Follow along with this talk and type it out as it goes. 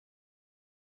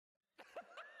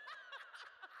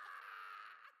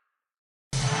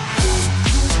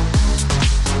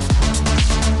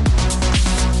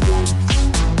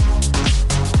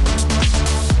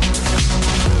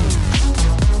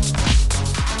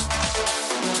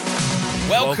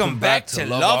Welcome back to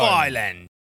Love Island.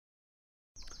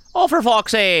 Oh, for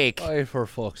fuck's sake. Oi, for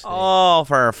fuck's sake. Oh,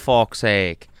 for fuck's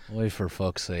sake. Oi, for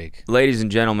fuck's sake. Ladies and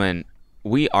gentlemen,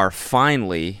 we are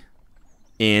finally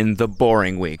in the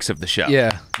boring weeks of the show.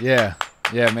 Yeah,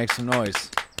 make some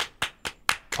noise.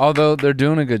 Although they're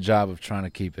doing a good job of trying to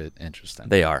keep it interesting.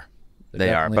 They are.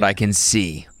 But I can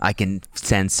sense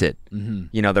it. Mm-hmm.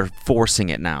 You know, they're forcing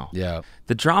it now. Yeah.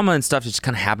 The drama and stuff just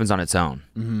kind of happens on its own.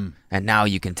 Mm-hmm. And now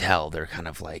you can tell they're kind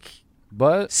of like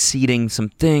seeding some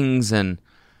things, and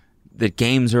the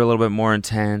games are a little bit more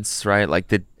intense, right?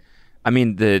 Like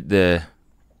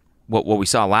what we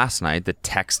saw last night, the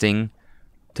texting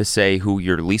to say who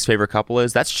your least favorite couple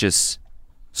is, that's just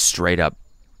straight up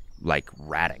like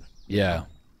ratting. Yeah.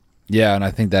 Yeah, and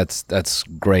I think that's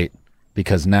great,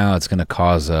 because now it's going to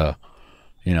cause not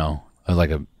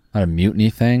a mutiny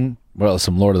thing, well,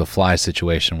 some Lord of the Flies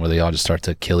situation where they all just start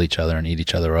to kill each other and eat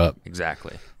each other up.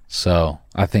 Exactly. So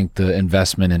I think the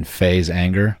investment in Faye's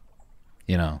anger,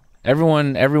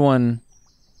 everyone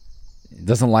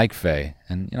doesn't like Faye,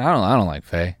 and I don't like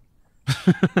Faye.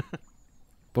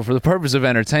 But for the purpose of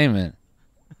entertainment,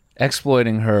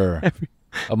 exploiting her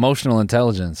emotional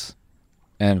intelligence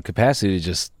and capacity to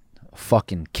just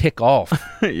fucking kick off.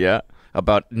 Yeah.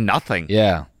 About nothing.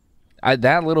 Yeah.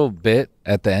 That little bit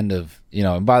at the end of,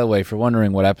 and by the way, for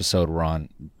wondering what episode we're on,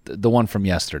 the one from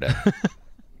yesterday.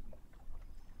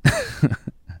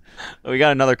 We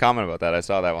got another comment about that. I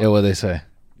saw that one. Yeah, what'd they say?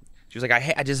 She was like,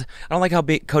 I don't like how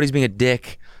Cody's being a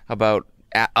dick about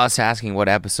us asking what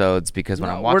episodes, because when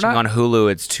I'm watching on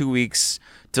Hulu, it's 2 weeks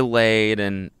delayed,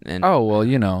 and oh, well,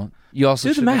 you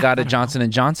also should have got a Johnson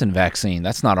 & Johnson vaccine.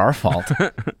 That's not our fault.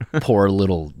 Poor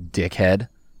little dickhead.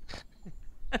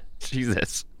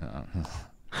 Jesus.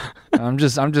 I'm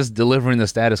just delivering the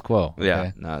status quo. Okay?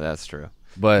 Yeah, no, that's true.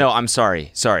 But no, I'm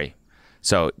sorry.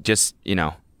 So just,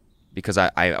 because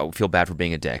I feel bad for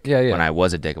being a dick when I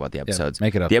was a dick about the episodes. Yeah,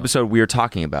 make it up. The episode we were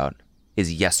talking about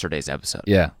is yesterday's episode.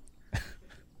 Yeah.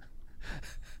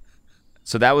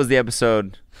 So that was the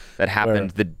episode that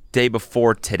happened the day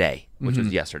before today, which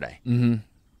was yesterday. Mm-hmm.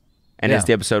 And it's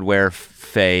the episode where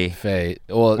Faye,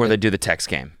 where they do the text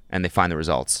game and they find the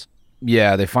results.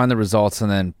 Yeah, they find the results, and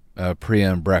then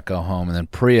Priya and Brett go home, and then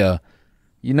Priya,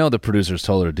 the producers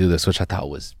told her to do this, which I thought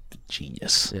was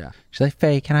genius. Yeah. She's like,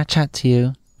 Faye, can I chat to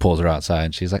you? Pulls her outside,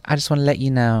 and she's like, I just want to let you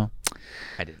know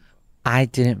I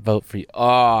didn't vote for you.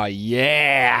 Oh,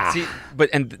 yeah. See,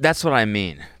 and that's what I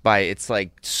mean by it's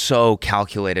like so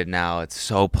calculated now. It's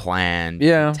so planned.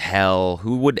 Yeah. Hell,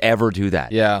 who would ever do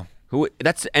that? Yeah.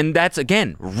 That's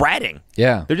again ratting.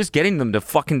 Yeah. They're just getting them to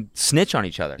fucking snitch on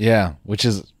each other. Yeah, which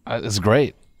is it's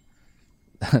great.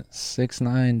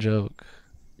 6ix9ine joke.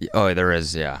 Oh, there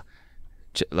is. Yeah.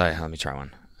 Let me try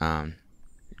one.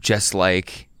 Just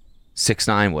like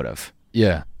 6ix9ine would have.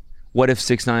 Yeah. What if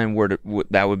 6ix9ine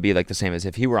that would be like the same as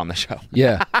if he were on the show?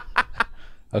 Yeah.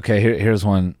 Okay, here's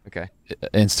one. Okay.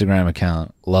 Instagram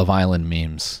account, Love Island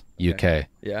Memes, UK.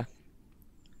 Yeah.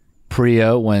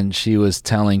 Priya, when she was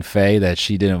telling Faye that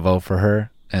she didn't vote for her,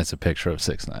 and it's a picture of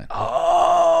 6ix9ine.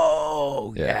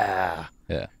 Oh, yeah.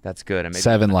 Yeah. That's good.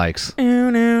 7 likes.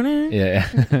 Yeah.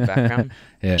 Background.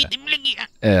 Yeah.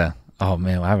 Yeah. Oh,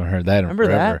 man, I haven't heard that in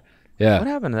forever. That? Yeah. What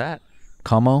happened to that?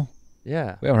 Como?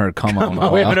 Yeah. We haven't heard Como in a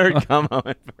while. We haven't heard Como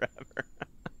in forever.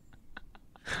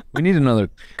 We need another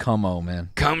Como,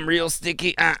 man. Come real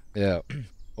sticky. Yeah.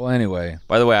 Well, anyway.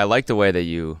 By the way, I like the way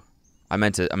that I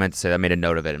meant to say, I made a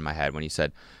note of it in my head when you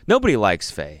said, nobody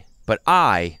likes Faye, but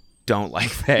I don't like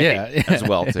Faye as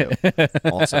well, too.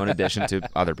 Also, in addition to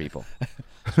other people. I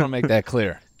just want to make that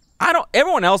clear.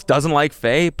 Everyone else doesn't like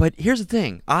Faye, but here's the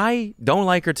thing. I don't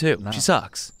like her, too. No. She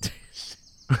sucks.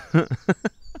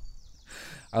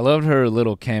 I loved her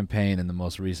little campaign in the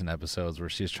most recent episodes where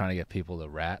she was trying to get people to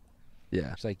rat.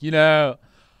 Yeah. She's like,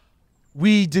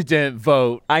 we didn't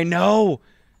vote. I know.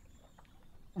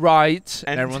 Right.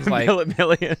 And everyone's like...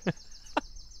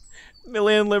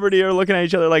 Millie and Liberty are looking at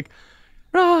each other like,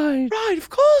 right, of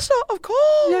course not, of course.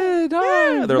 Yeah, no.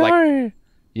 Yeah. They're like,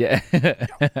 yeah. What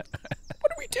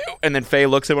do we do? And then Faye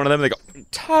looks at one of them and they go,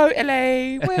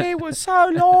 totally. We were so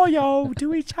loyal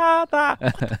to each other.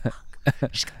 What the fuck?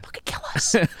 She's gonna fucking kill us.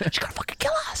 She's gonna fucking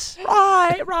kill us.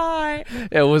 Right.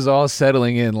 It was all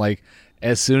settling in. Like,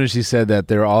 as soon as she said that,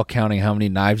 they were all counting how many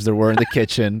knives there were in the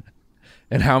kitchen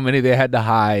and how many they had to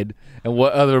hide and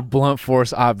what other blunt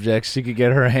force objects she could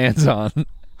get her hands on.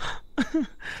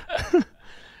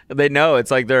 They know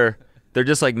it's like they're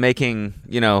just like making,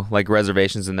 like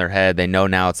reservations in their head. They know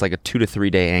now it's like a 2 to 3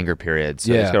 day anger period.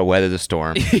 So they just gotta weather the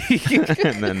storm.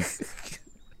 And then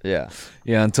Yeah,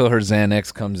 until her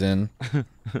Xanax comes in,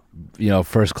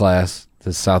 first class.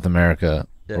 to South America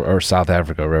or South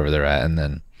Africa, wherever they're at, and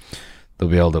then they'll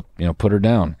be able to, put her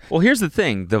down. Well, here's the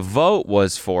thing. The vote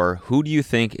was for who do you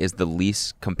think is the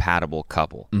least compatible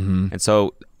couple? Mm-hmm. And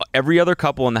so every other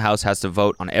couple in the house has to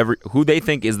vote on who they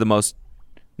think is the most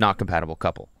not compatible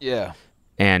couple. Yeah.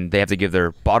 And they have to give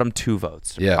their bottom 2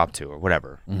 votes, or top 2, or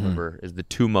whatever. Mm-hmm. Whoever is the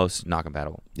 2 most not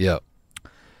compatible. Yep.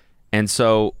 And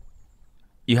so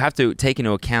you have to take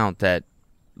into account that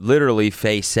literally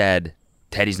Faye said,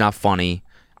 Teddy's not funny.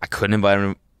 I couldn't invite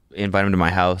him to my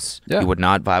house. Yeah. He would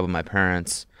not vibe with my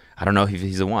parents. I don't know if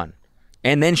he's the one.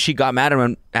 And then she got mad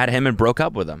at him and broke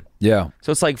up with him. Yeah.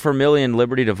 So it's like for Millie and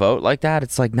Liberty to vote like that,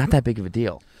 it's like not that big of a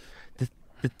deal.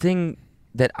 The thing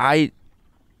that I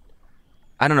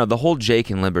don't know, the whole Jake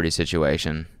and Liberty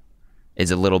situation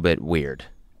is a little bit weird.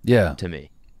 Yeah. To me.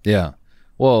 Yeah.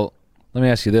 Well, let me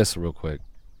ask you this real quick.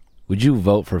 Would you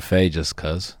vote for Faye just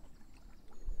cuz?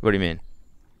 What do you mean?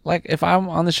 Like, if I'm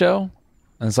on the show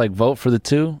and it's like vote for the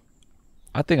 2,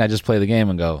 I think I just play the game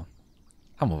and go,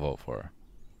 I'm gonna vote for her,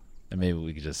 and maybe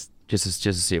we could just to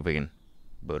see if we can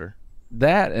boot her.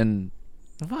 That and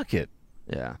fuck it.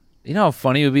 Yeah. You know how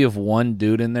funny it would be if one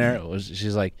dude in there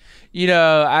she's like,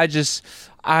 I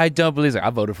don't believe it. I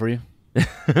voted for you.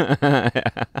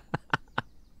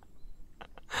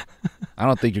 I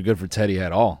don't think you're good for Teddy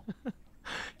at all.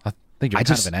 I think you're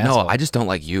kind of an asshole. No, I just don't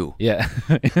like you. Yeah.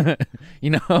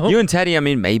 You and Teddy, I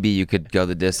mean, maybe you could go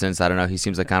the distance. I don't know. He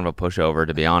seems like kind of a pushover,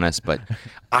 to be honest, but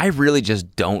I really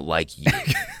just don't like you.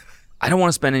 I don't want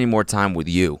to spend any more time with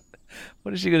you.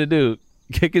 What is she going to do?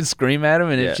 Kick and scream at him?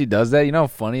 And if she does that, you know how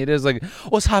funny it is? Like,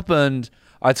 what's happened?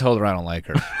 I told her I don't like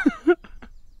her.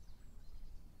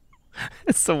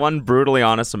 It's the one brutally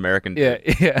honest American dude.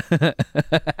 Yeah.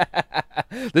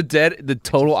 The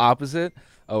total opposite.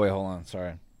 Oh, wait, hold on.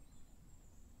 Sorry.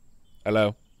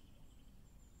 Hello?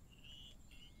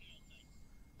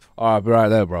 All right, be right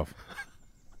there, bro. All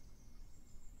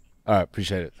right,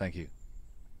 appreciate it. Thank you.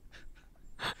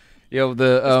 Yo,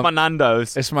 it's my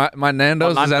Nando's. It's my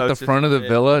Nando's is at the front of the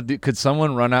villa. Could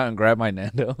someone run out and grab my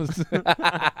Nando's?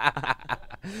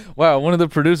 Wow, one of the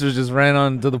producers just ran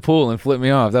onto the pool and flipped me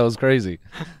off. That was crazy.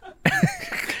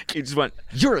 You just went,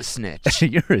 you're a snitch.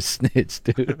 You're a snitch,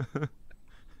 dude.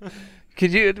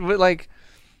 Could you, like,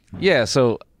 yeah,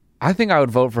 so I think I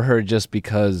would vote for her just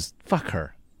because fuck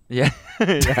her. Yeah.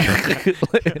 Like,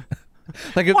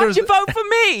 if why'd you vote for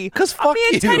me? Because fuck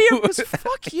you. Because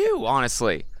fuck you,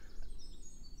 honestly.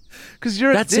 Because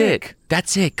you're a dick.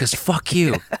 That's it, because fuck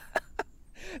you.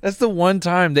 That's the one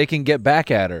time they can get back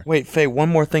at her. Wait, Faye, one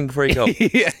more thing before you go.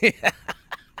 Yeah.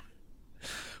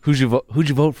 Who'd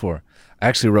you vote for? I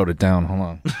actually wrote it down. Hold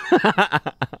on.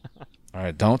 All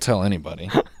right, don't tell anybody.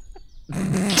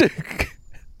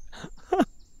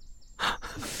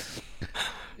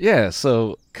 Yeah,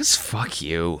 so... Because fuck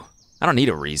you. I don't need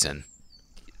a reason.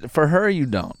 For her, you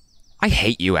don't. I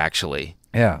hate you, actually.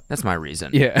 Yeah. That's my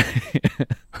reason. Yeah.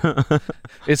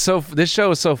 This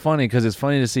show is so funny because it's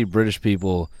funny to see British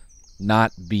people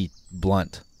not be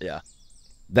blunt. Yeah.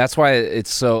 That's why I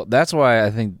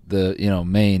think the,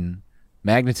 main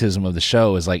magnetism of the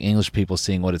show is like English people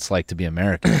seeing what it's like to be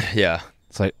American. Yeah.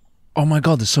 It's like, oh my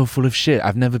God, they're so full of shit.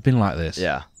 I've never been like this.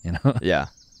 Yeah. Yeah.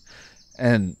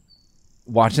 And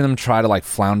watching them try to like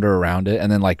flounder around it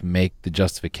and then like make the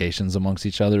justifications amongst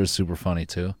each other is super funny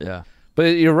too. Yeah.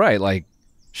 But you're right. Like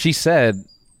she said,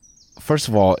 first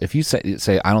of all, if you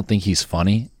say I don't think he's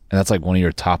funny, and that's like one of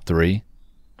your top 3,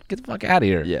 get the fuck out of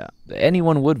here. Yeah.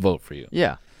 Anyone would vote for you.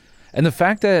 Yeah. And the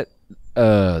fact that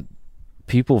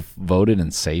people voted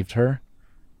and saved her,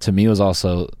 to me, was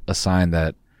also a sign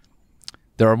that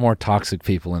there are more toxic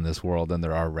people in this world than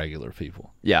there are regular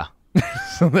people. Yeah.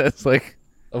 So that's like,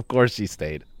 of course she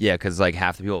stayed. Yeah, because like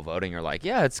half the people voting are like,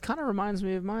 yeah, it kind of reminds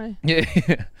me of my... Yeah.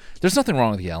 There's nothing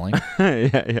wrong with yelling.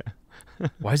 Yeah.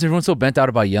 Why is everyone so bent out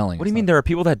about yelling? What do you mean there are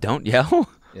people that don't yell?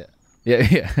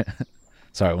 Yeah.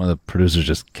 Sorry, one of the producers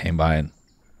just came by and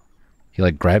he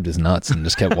like grabbed his nuts and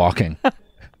just kept walking.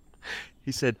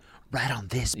 He said, "Rat on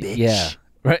this, bitch." Yeah.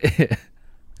 Right.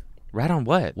 Rat on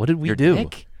what? What did we your do?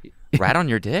 Dick? Rat on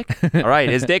your dick? All right,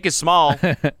 his dick is small.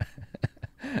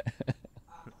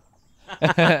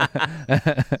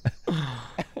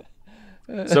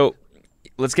 So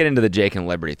let's get into the Jake and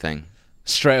Liberty thing.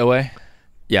 Straight away?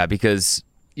 Yeah, because...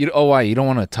 why? You don't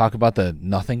want to talk about the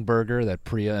nothing burger that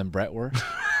Priya and Brett were?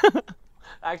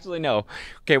 Actually, no.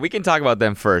 Okay, we can talk about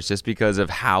them first just because of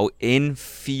how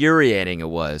infuriating it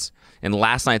was in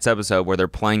last night's episode where they're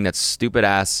playing that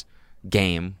stupid-ass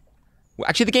game. Well,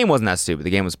 actually, the game wasn't that stupid. The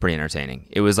game was pretty entertaining.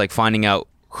 It was like finding out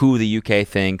who the UK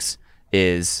thinks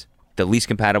is the least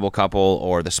compatible couple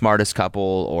or the smartest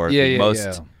couple or the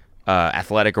most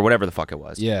athletic or whatever the fuck it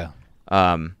was. Yeah.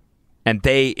 And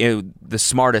the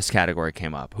smartest category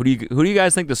came up. Who do you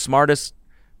guys think the smartest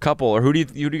couple, or who do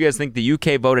you guys think the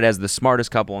UK voted as the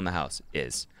smartest couple in the house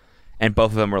is? And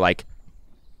both of them were like,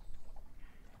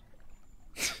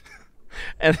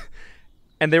 and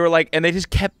they were like, and they just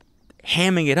kept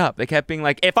hamming it up. They kept being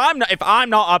like, if I'm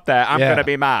not up there, I'm gonna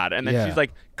be mad. And then she's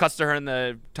like, cuts to her in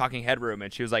the talking head room,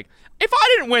 and she was like, if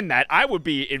I didn't win that, I would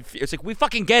be. It's like, we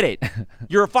fucking get it.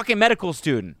 You're a fucking medical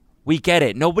student. We get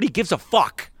it. Nobody gives a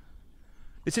fuck.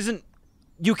 This isn't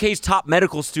UK's top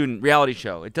medical student reality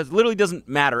show. It literally doesn't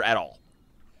matter at all.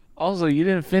 Also, you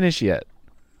didn't finish yet.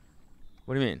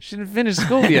 What do you mean? She didn't finish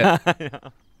school yet.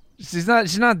 She's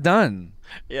not done.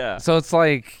 Yeah. So it's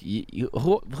like,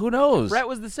 who knows? Brett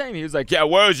was the same. He was like, yeah,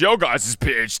 where's your guys'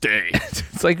 PhD?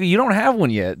 It's like, you don't have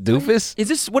one yet,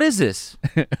 doofus. What is this?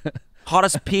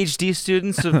 Hottest PhD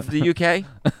students of the UK?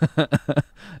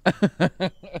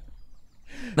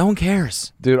 No one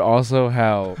cares. Dude, also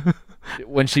how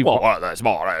when she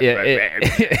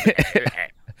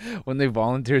when they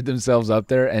volunteered themselves up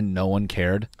there and no one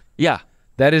cared. Yeah.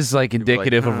 That is like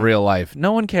indicative of real life.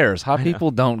 No one cares. Hot people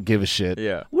don't give a shit.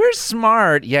 Yeah. We're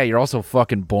smart. Yeah, you're also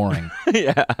fucking boring.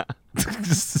 Yeah.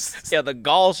 Yeah, the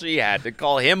gall she had to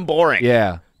call him boring.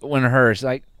 Yeah. When she's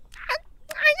like,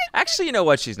 actually, you know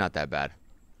what? She's not that bad.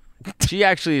 She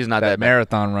actually is not that bad.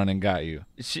 Marathon running got you.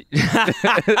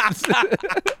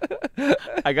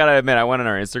 I gotta admit, I went on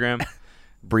our Instagram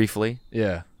briefly.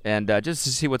 Yeah. And just to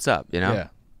see what's up, you know? Yeah.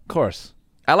 Of course.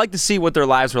 I like to see what their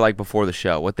lives were like before the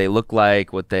show, what they look like,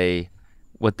 because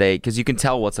you can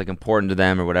tell what's like important to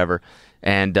them or whatever.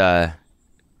 And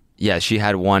yeah, she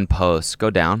had one post.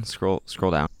 Go down, scroll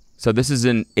down. So this is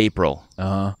in April.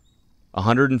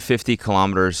 150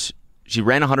 kilometers. She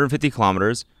ran 150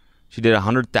 kilometers. She did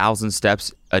 100,000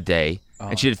 steps a day,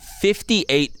 and she did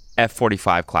 58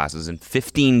 F45 classes in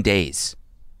 15 days.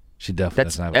 She definitely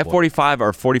doesn't have a F45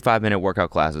 are 45-minute workout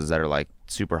classes that are like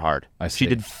super hard. I see. She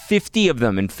did 50 of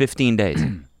them in 15 days.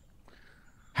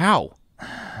 How?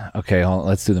 Okay,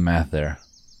 let's do the math there.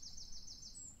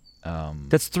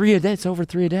 That's 3 a day. It's over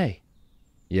 3 a day.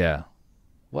 Yeah.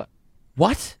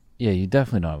 What? Yeah, you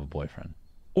definitely don't have a boyfriend.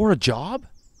 Or a job?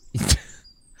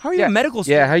 How are you a medical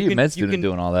student? Yeah, how are you a med student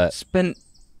doing all that? Spend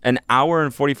an hour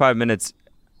and 45 minutes,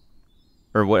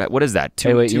 or what is that?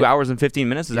 2 hours and 15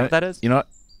 minutes? Is that what that is? You know what?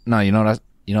 No, you know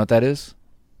what that is?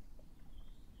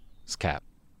 It's cap.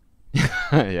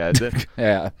 Yeah, is it?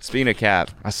 Yeah. Speaking of cap.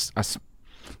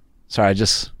 Sorry,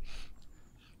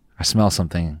 I smell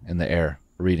something in the air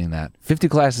reading that. 50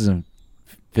 classes in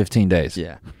 15 days.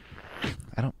 Yeah.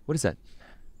 What is that?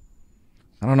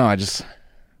 I don't know. I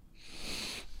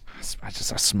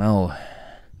smell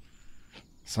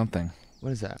something. What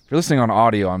is that? If you're listening on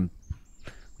audio, I'm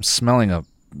smelling a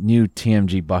new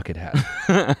TMG bucket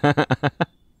hat.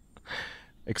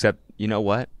 Except, you know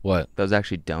what? What? Those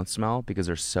actually don't smell because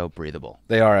they're so breathable.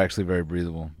 They are actually very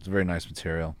breathable. It's a very nice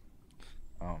material.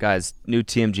 Oh. Guys, new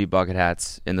TMG bucket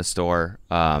hats in the store.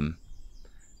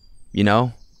 You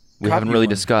know, we haven't really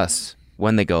discussed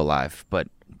when they go live, but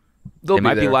they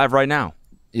might be live right now.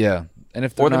 Yeah. And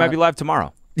if they might be live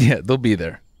tomorrow. Yeah, they'll be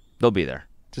there. They'll be there.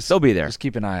 They'll be there. Just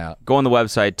keep an eye out. Go on the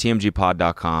website,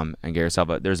 tmgpod.com, and get yourself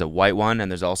there's a white one,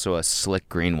 and there's also a slick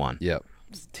green one. Yep.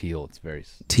 It's teal. It's very...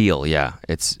 Teal, yeah.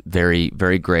 It's very,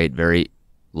 very great, very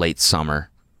late summer.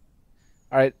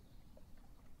 All right.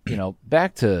 You know,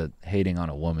 back to hating on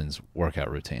a woman's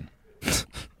workout routine.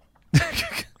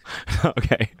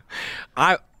 Okay.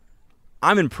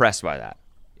 I'm impressed by that.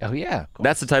 Oh, yeah. Cool.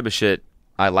 That's the type of shit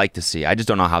I like to see. I just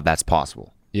don't know how that's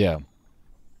possible. Yeah.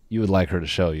 You would like her to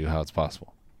show you how it's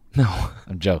possible. No.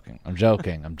 I'm joking.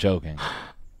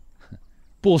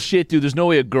 Bullshit, dude. There's no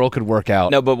way a girl could work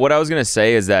out. No, but what I was going to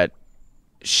say is that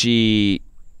I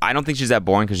don't think she's that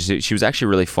boring because she was actually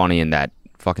really funny in that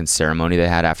fucking ceremony they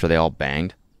had after they all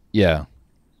banged. Yeah.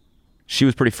 She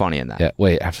was pretty funny in that. Yeah.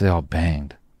 Wait, after they all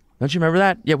banged. Don't you remember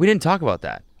that? Yeah, we didn't talk about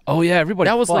that. Oh, yeah. Everybody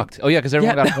that was fucked. Like, oh, yeah, because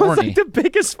everyone got horny. That was like the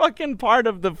biggest fucking part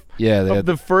of the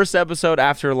the first episode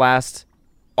after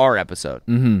our episode.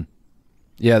 Mm-hmm.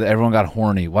 Yeah, everyone got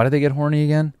horny. Why did they get horny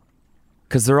again?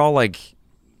 Because they were all like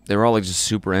just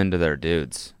super into their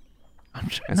dudes.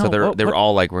 So they were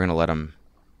all like, we're gonna let them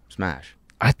smash.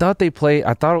 I thought it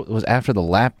was after the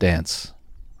lap dance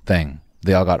thing.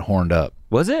 They all got horned up.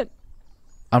 Was it?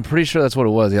 I'm pretty sure that's what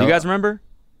it was. Do you guys remember?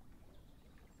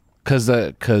 Cause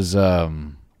I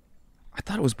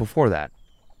thought it was before that.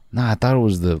 Nah, I thought it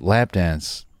was the lap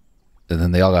dance, and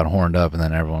then they all got horned up, and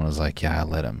then everyone was like, "Yeah, I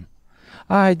let him."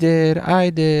 I did.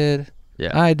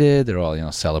 Yeah, I did. They're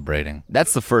all celebrating.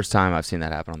 That's the first time I've seen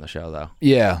that happen on the show, though.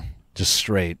 Yeah, just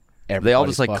straight They all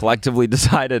just like collectively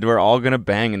decided we're all gonna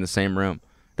bang in the same room.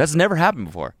 That's never happened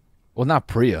before. Well, not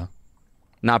Priya.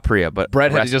 Not Priya, but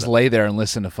Brett had to just lay there and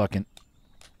listen to fucking.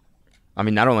 I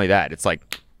mean, not only that, it's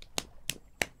like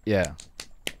yeah,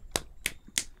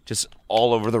 just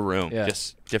all over the room. Yeah.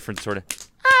 Just different sort of.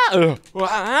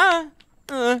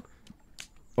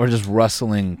 Or just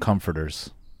rustling comforters.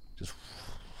 Just.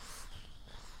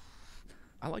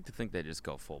 I like to think they just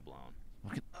go full blown.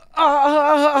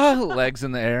 Legs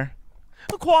in the air.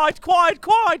 Quiet.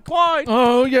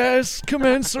 Oh yes,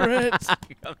 commensurate.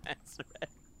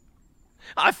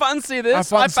 I fancy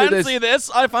this. I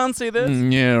fancy this.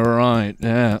 Yeah, right.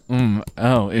 Yeah.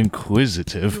 Oh,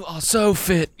 inquisitive. You are so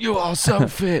fit.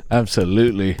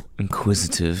 Absolutely.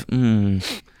 Inquisitive.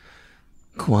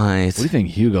 Quiet. What do you think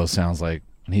Hugo sounds like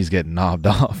when he's getting knobbed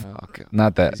off? Oh, God.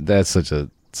 Not that. That's such a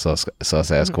sus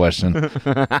ass question. It's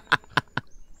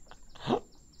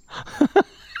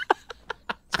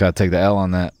got to take the L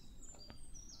on that.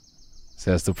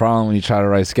 So that's the problem when you try to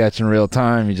write sketch in real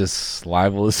time. You just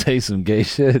liable to say some gay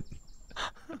shit.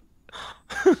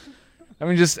 I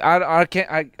mean, I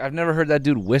can't. I've never heard that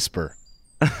dude whisper.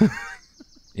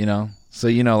 You know, so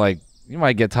like you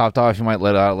might get topped off. You might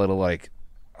let out a little like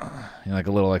a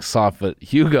little like soft. But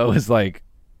Hugo is like,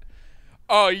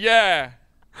 oh yeah,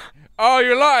 oh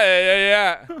you like it,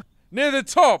 yeah, near the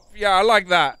top. Yeah, I like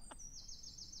that.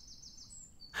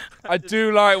 I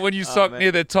do like when you suck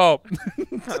near the top.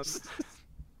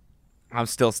 I'm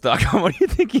still stuck on what do you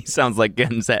think he sounds like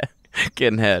getting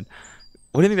head?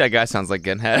 What do you think that guy sounds like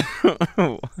getting head?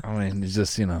 I mean, it's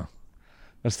just, I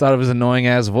just thought of his annoying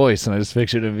ass voice, and I just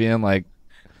pictured it being like,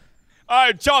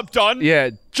 "Alright, job done. yeah,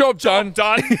 job done.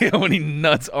 Job done. When he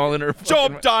nuts all in her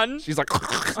Job done." She's like,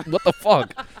 what the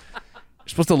fuck? You're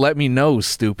supposed to let me know,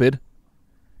 stupid.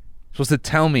 You're supposed to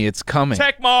tell me it's coming.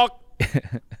 Check mark.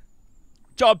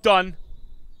 Job done.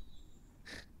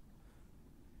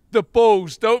 The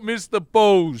balls. Don't miss the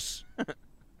balls.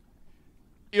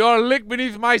 You want to lick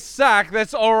beneath my sack?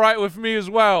 That's all right with me as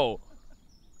well.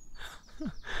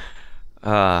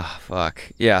 Fuck.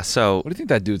 Yeah, so... What do you think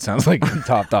that dude sounds like getting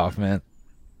topped off, man?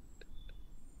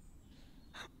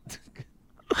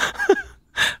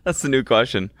 That's the new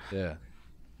question. Yeah.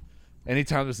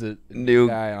 Anytime there's a New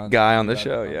guy on the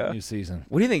show, yeah. New season.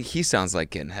 What do you think he sounds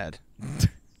like getting head?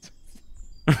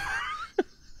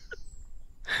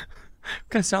 What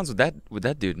kind of sounds would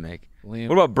that dude make? Liam.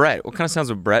 What about Brett? What kind of sounds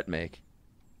would Brett make?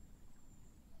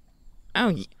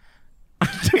 Oh,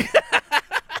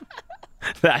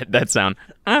 that sound.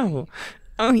 Oh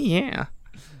yeah.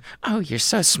 Oh, you're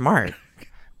so smart.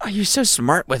 Oh, you're so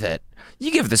smart with it.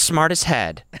 You give the smartest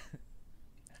head.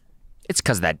 It's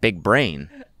 'cause of that big brain.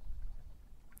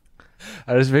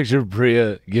 I just picture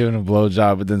Priya giving a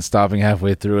blowjob, but then stopping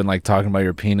halfway through and like talking about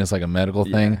your penis like a medical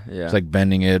thing. Yeah. Just like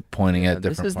bending it, pointing at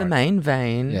different This is parts. the main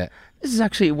vein. Yeah. This is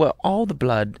actually where all the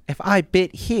blood. If I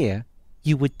bit here,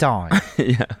 you would die.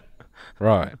 Yeah.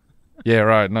 Right. Yeah,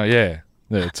 right. No, yeah.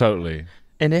 Yeah, totally.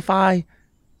 And if I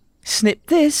snip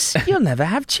this, you'll never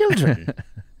have children.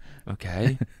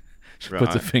 Okay. She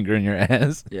puts a finger in your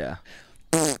ass. Yeah.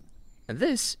 And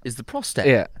this is the prostate.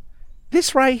 Yeah.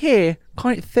 This right here,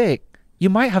 quite thick. You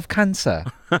might have cancer.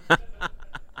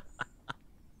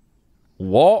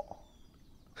 What?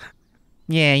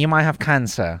 Yeah, you might have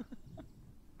cancer.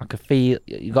 I could feel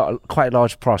you got quite a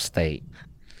large prostate.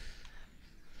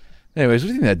 Anyways, what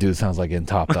do you think that dude sounds like getting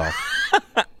topped off?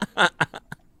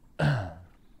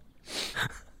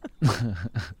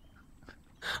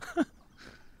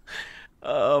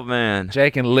 Oh man.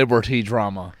 Jake and Liberty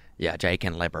drama. Yeah, Jake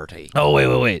and Liberty. Oh,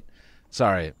 wait.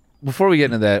 Sorry. Before we get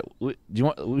into that, we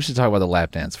should talk about the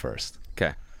lap dance first.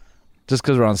 Okay. Just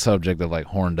because we're on the subject of like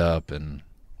horned up and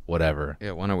whatever.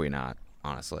 Yeah, when are we not,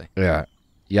 honestly? Yeah.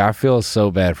 Yeah, I feel so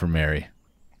bad for Mary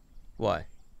Why?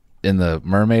 in the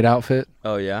mermaid outfit.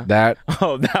 Oh yeah. That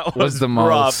That was the rough.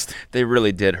 most. They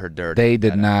really did her dirty. They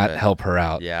did that not outfit. help her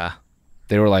out. Yeah.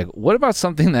 They were like, what about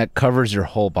something that covers your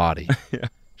whole body? Yeah.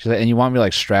 She's like, and you want me to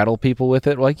like straddle people with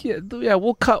it? We're like, yeah,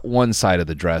 we'll cut one side of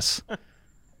the dress.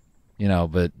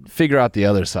 But figure out the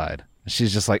other side.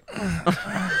 She's just like,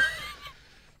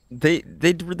 They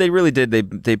really did.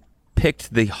 They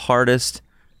picked the hardest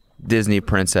Disney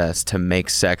princess to make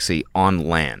sexy on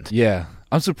land. yeah.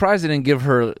 I'm surprised they didn't give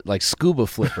her like scuba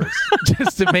flippers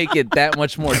just to make it that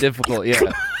much more difficult.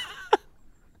 Yeah.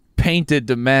 Painted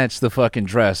to match the fucking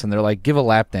dress. And they're like, give a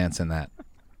lap dance in that.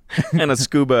 And a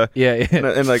scuba. Yeah.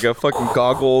 And like a fucking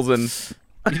goggles and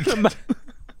a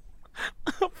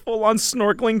full-on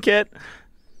snorkeling kit.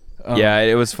 Yeah,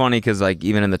 it was funny because like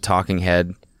even in the talking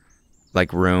head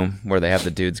like room where they have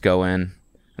the dudes go in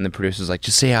and And the producer's like,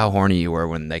 just say how horny you were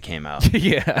when they came out.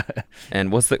 Yeah.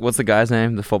 And what's the guy's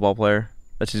name? The football player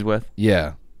that she's with?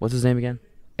 Yeah. What's his name again?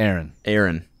 Aaron.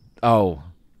 Aaron. Oh,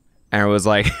 Aaron was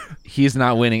like, he's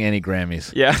not winning any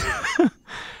Grammys. yeah.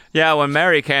 Yeah, when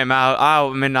Mary came out,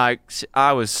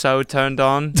 I was so turned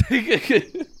on.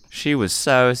 She was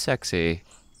so sexy.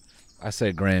 I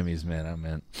said Grammys, man. I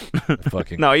meant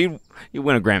fucking. No, you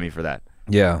win a Grammy for that.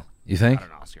 Yeah. You think? Not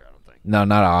an Oscar, I don't think. No,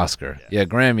 not an Oscar. Yeah,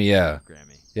 Grammy, yeah. Grammy.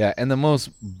 Yeah, and the most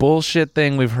bullshit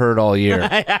thing we've heard all year.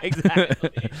 Yeah,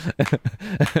 exactly.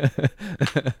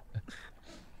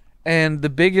 And the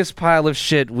biggest pile of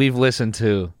shit we've listened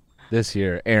to this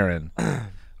year, Aaron.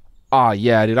 Oh,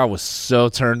 yeah, dude, I was so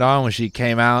turned on when she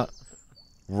came out,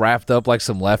 wrapped up like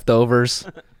some leftovers,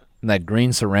 and that green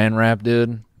saran wrap,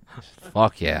 dude.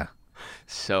 Fuck yeah.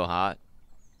 So hot.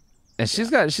 And she's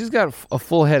got a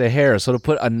full head of hair, so to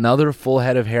put another full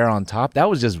head of hair on top, that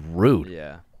was just rude.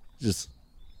 Yeah. Just,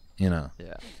 you know.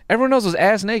 Yeah. Everyone else was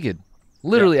ass naked.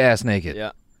 Literally ass naked.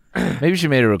 Yeah. Maybe she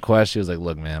made a request. She was like,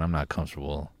 look, man, I'm not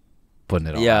comfortable putting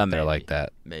it all out there like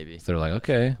that. Maybe. So they're like,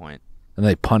 okay. Point. And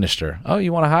they punished her. Oh,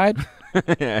 you want to hide?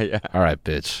 Yeah. All right,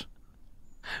 bitch.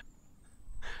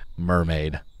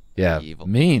 Mermaid. Yeah. Evil.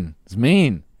 Mean. It's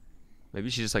mean. Maybe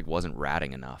she just like wasn't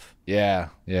ratting enough. Yeah.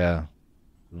 Yeah.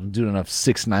 Doing enough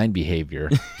 6ix9ine behavior.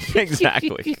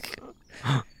 Exactly.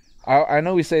 I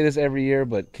know we say this every year,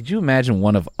 but could you imagine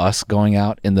one of us going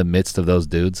out in the midst of those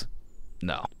dudes?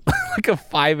 No. Like a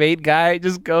 5'8" guy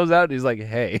just goes out and he's like,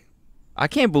 hey. I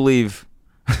can't believe.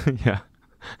 Yeah.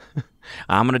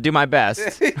 I'm going to do my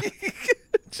best.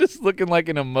 Just looking like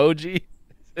an emoji.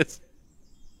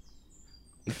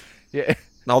 Yeah.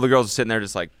 And all the girls are sitting there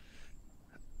just like,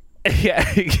 Yeah.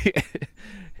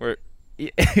 Where,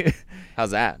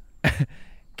 how's that?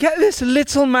 Get this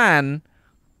little man.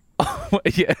 Oh,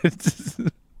 yeah.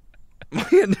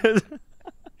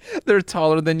 They're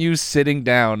taller than you sitting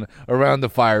down around the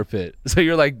fire pit. So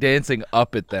you're like dancing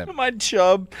up at them. My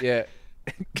chub. Yeah.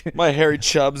 My hairy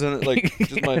chubs and like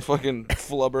just my fucking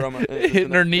flubber on my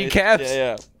Hitting her kneecaps.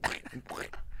 Yeah.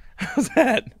 How's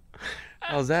that?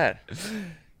 How's that?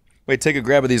 Wait, take a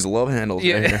grab of these love handles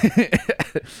right here.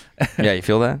 Yeah, you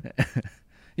feel that?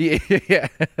 Yeah.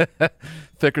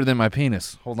 Thicker than my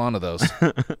penis. Hold on to those.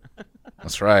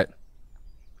 That's right.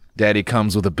 Daddy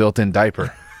comes with a built-in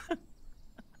diaper.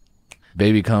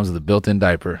 Baby comes with a built-in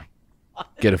diaper.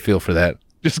 Get a feel for that.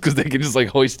 Just because they can just like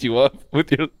hoist you up with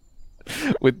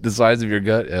the size of your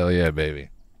gut. Hell yeah, baby.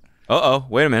 Uh-oh,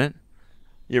 wait a minute.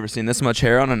 You ever seen this much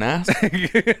hair on an ass?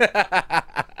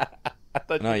 I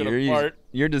thought No, you were gonna fart.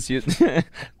 you're just using.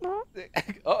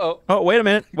 Uh-oh. Oh, wait a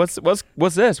minute. What's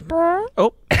this?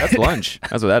 Oh, that's lunch.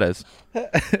 That's what that is.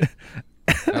 That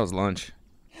was lunch.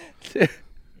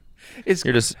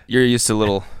 You're used to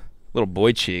little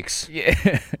boy cheeks. Yeah.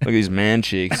 Look at these man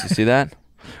cheeks. You see that?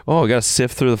 Oh, we gotta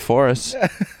sift through the forest.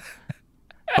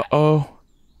 Uh-oh.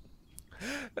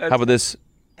 How about this?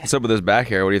 What's up with this back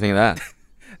hair? What do you think of that?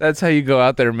 That's how you go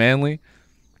out there manly.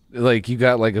 Like you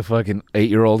got like a fucking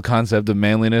 8-year-old concept of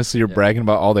manliness, so you're bragging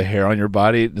about all the hair on your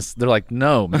body. They're like,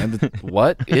 no, man,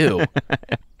 what? Ew.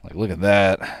 Like, look at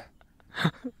that.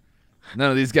 None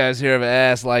of these guys here have an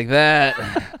ass like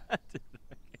that.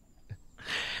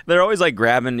 They're always like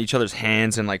grabbing each other's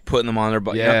hands and like putting them on their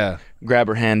butt. Yeah. Grab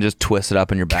her hand, just twist it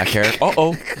up in your back hair.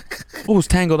 Uh-oh. Oh, it's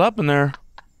tangled up in there.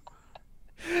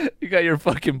 You got your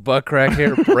fucking butt crack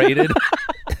hair braided.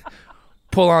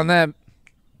 Pull on that,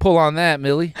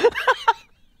 Millie.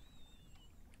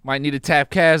 Might need a tap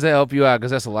Kaz to help you out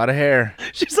because that's a lot of hair.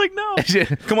 She's like, no.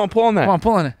 Come on, pull on that. Come on,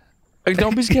 pull on it. Like,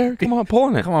 don't be scared. Come on, pull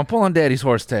on it. Come on, pull on Daddy's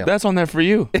horsetail. That's on there for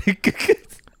you.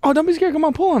 Oh, don't be scared. Come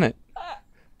on, pull on it.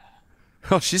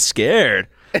 Oh, she's scared.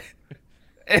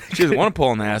 She doesn't want to pull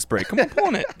on the ass brake. Come on, pull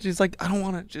on it. She's like, I don't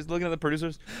want it. She's looking at the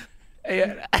producers.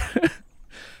 Hey,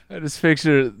 I just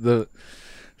picture they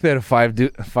had a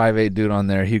 5'8" dude on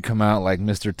there. He'd come out like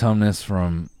Mr. Tumnus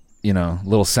from,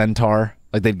 Little Centaur.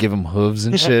 Like they'd give him hooves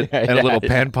and shit and a little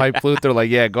panpipe flute. They're like,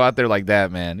 yeah, go out there like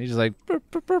that, man. He's just like, burp,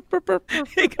 burp, burp, burp, burp, burp.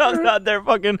 He comes out there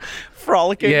fucking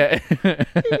frolicking. Yeah.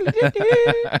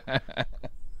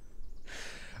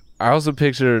 I also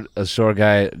pictured a short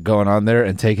guy going on there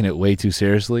and taking it way too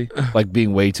seriously, like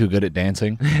being way too good at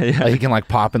dancing. Yeah. Like he can like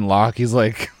pop and lock. He's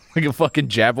like a fucking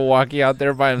Jabberwocky out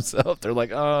there by himself. They're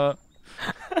like,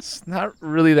 it's not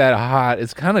really that hot.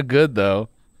 It's kind of good though.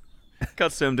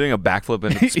 Cuts to him doing a backflip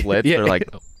and a split. Yeah. They're like,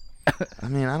 I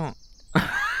mean, I don't.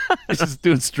 He's just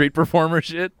doing street performer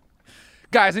shit.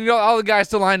 Guys, I need all the guys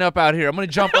to line up out here. I'm gonna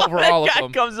jump over all of That guy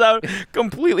them. comes out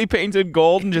completely painted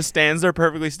gold and just stands there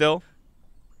perfectly still.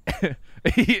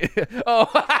 Oh,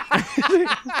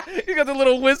 he got the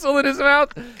little whistle in his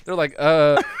mouth. They're like,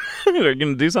 They're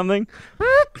gonna do something.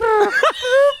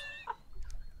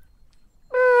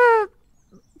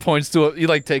 points to it. He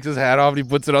like takes his hat off and he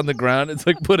puts it on the ground. It's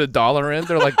like put $1 in.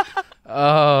 They're like,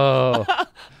 oh,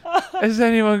 has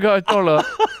anyone got $1?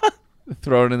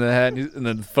 Throw it in the hat and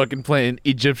then fucking playing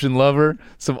Egyptian Lover,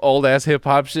 some old ass hip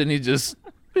hop shit. And he just.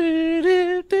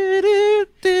 This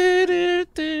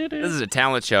is a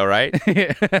talent show, right?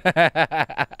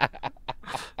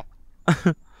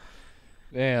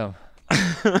 Damn.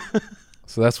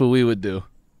 So that's what we would do.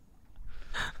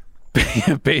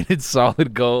 Painted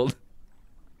solid gold.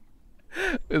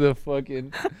 With a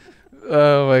fucking,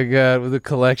 oh my God, with a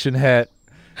collection hat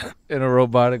and a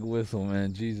robotic whistle,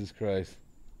 man. Jesus Christ.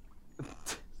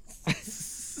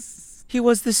 He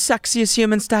was the sexiest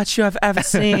human statue I've ever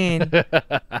seen.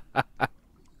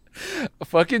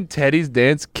 Fucking Teddy's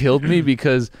dance killed me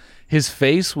because his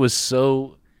face was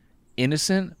so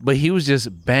innocent, but he was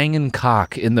just banging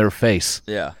cock in their face.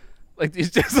 Yeah. Like,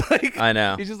 he's just like, I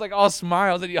know. He's just like all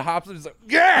smiles and he hops and he's like,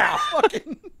 yeah,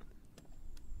 fucking.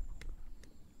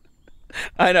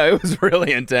 I know, it was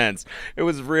really intense. It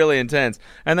was really intense.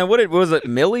 And then what was it,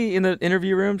 Millie in the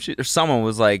interview room? Or someone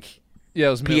was like, Yeah,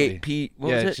 it was Millie. what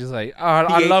yeah, was it? she's like, oh,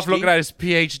 I love looking at his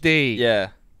PhD. Yeah.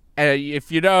 If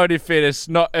you know anything, it's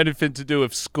not anything to do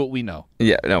with school. We know.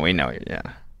 Yeah, no, we know. Yeah.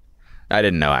 I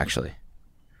didn't know, actually.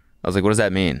 I was like, what does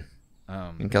that mean?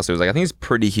 And Kelsey was like, I think it's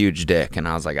pretty huge dick. And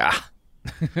I was like, ah.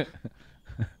 Yeah,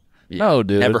 No,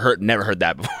 dude. Never heard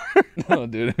that before. No,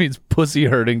 dude. It means pussy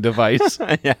hurting device.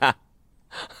 Yeah.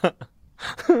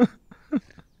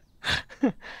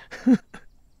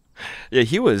 Yeah,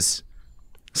 he was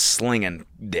slinging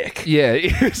dick. Yeah,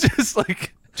 it was just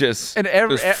like, Just and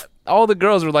just- all the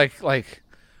girls were like,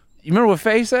 you remember what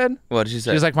Faye said? what did you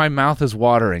say? She was like, my mouth is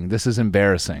watering. This is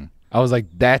embarrassing. I was like,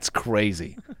 that's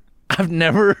crazy. I've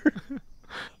never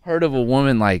heard of a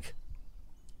woman like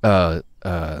salivating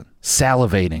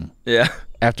yeah.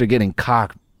 after getting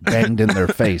cock banged in their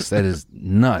face. That is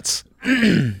nuts.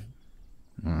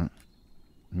 Man,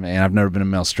 I've never been a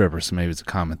male stripper, so maybe it's a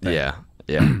common thing. Yeah.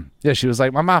 Yeah. Yeah, she was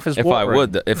like, my mouth is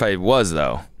watering. If I was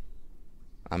though,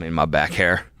 I mean, my back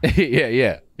hair,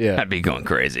 yeah. I'd be going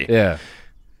crazy. Yeah.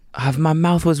 My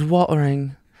mouth was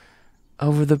watering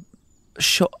over the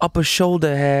upper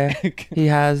shoulder hair he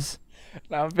has.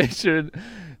 Now I'm picturing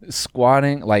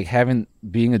squatting, like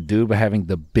being a dude, but having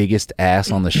the biggest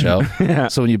ass on the show. Yeah.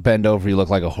 So when you bend over, you look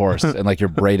like a horse, and like your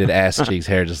braided ass cheeks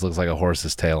hair just looks like a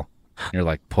horse's tail. You're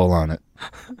like, pull on it.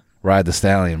 Ride the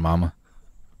stallion, mama.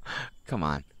 Come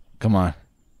on. Come on.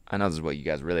 I know this is what you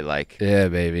guys really like. Yeah,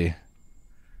 baby.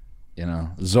 You know,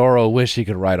 Zorro wish he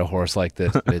could ride a horse like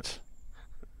this, bitch.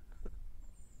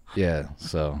 Yeah,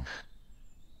 so.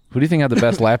 Who do you think had the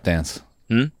best lap dance?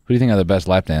 Who do you think had the best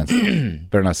lap dance?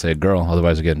 Better not say a girl,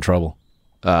 otherwise you get in trouble.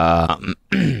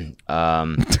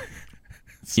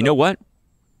 You know what?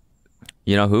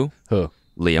 You know who? Who?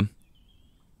 Liam.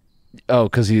 Oh,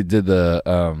 because he did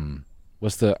the,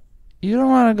 what's the, you don't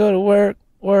want to go to work.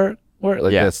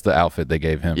 Like, Yeah. that's the outfit they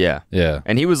gave him. Yeah. Yeah.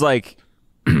 And he was like,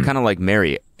 kind of like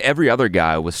Mary. Every other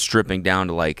guy was stripping down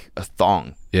to like a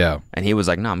thong. Yeah. And he was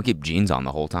like, no, I'm going to keep jeans on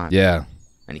the whole time. Yeah.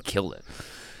 And he killed it.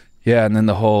 Yeah, and then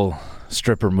the whole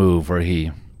stripper move where he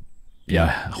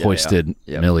hoisted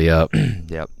Millie up.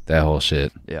 Yep. That whole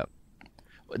shit. Yep.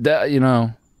 That, you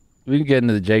know, we can get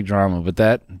into the Jake drama, but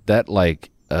that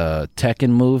like Tekken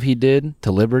move he did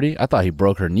to Liberty, I thought he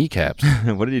broke her kneecaps.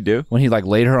 What did he do? When he like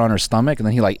laid her on her stomach and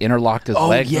then he like interlocked his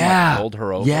legs and like rolled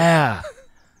her over. Yeah.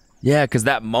 Yeah, because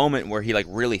that moment where he like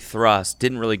really thrust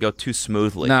didn't really go too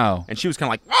smoothly. No. And she was kind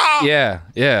of like, ah! Yeah.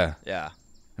 Yeah.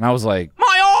 And I was like,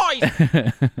 My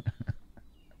eyes!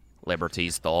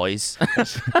 Liberty's thighs.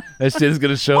 that shit is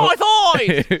gonna show My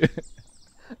thighs!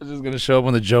 It's just gonna show up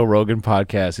on the Joe Rogan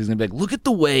podcast. He's gonna be like, look at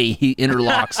the way he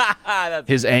interlocks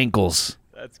his ankles.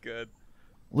 That's good.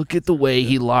 Look at the way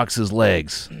he locks his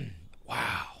legs.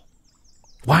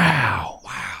 Wow.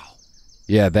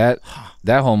 Yeah, that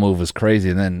whole move was crazy.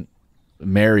 And then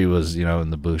Mary was, in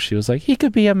the booth. She was like, he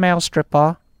could be a male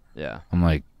stripper. Yeah. I'm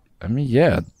like, I mean,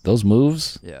 yeah, those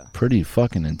moves, Yeah. pretty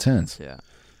fucking intense. Yeah.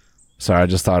 Sorry, I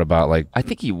just thought about like, I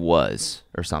think he was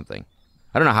or something.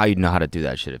 I don't know how you'd know how to do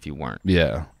that shit if you weren't.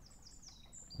 yeah.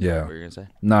 What were you going to say?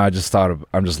 No, I just thought of,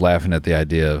 I'm just laughing at the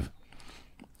idea of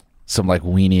some like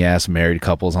weenie ass married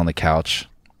couples on the couch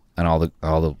and all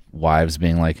the wives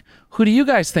being like, who do you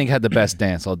guys think had the best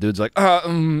dance? All dudes like,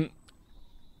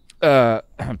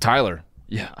 Tyler.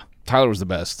 Yeah. Tyler was the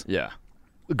best. Yeah.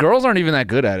 The girls aren't even that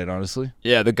good at it, honestly.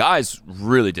 Yeah, the guys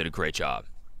really did a great job.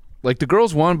 Like the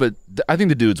girls won, but I think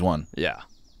the dudes won. Yeah.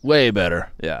 Way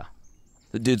better. Yeah.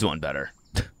 The dude's one better.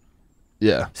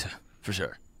 Yeah. For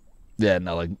sure. Yeah,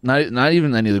 not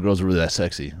even any of the girls are really that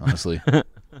sexy, honestly.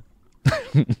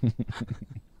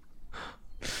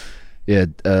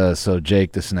 Yeah, so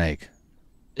Jake the Snake.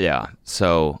 Yeah.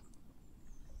 So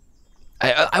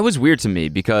I was weird to me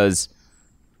because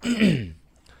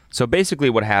so basically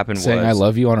what happened Saying was I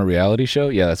love you on a reality show?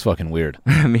 Yeah, that's fucking weird.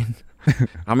 I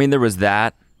mean there was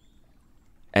that,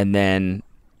 and then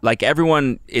like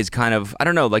everyone is kind of, I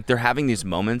don't know, like they're having these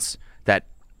moments that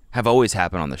have always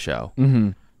happened on the show.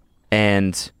 Mm-hmm.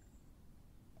 And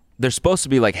they're supposed to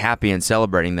be like happy and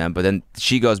celebrating them, but then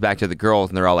she goes back to the girls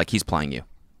and they're all like, he's playing you.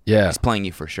 Yeah. He's playing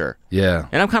you for sure. Yeah.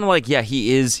 And I'm kind of like, yeah,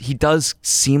 he does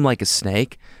seem like a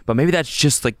snake, but maybe that's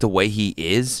just like the way he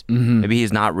is. Mm-hmm. Maybe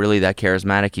he's not really that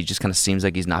charismatic. He just kind of seems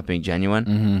like he's not being genuine.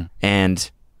 Mm-hmm.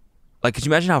 And like, could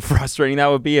you imagine how frustrating that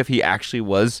would be if he actually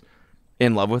was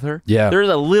in love with her? Yeah. There's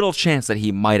a little chance that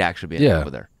he might actually be in love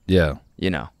with her. Yeah. You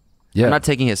know? Yeah. I'm not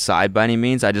taking his side by any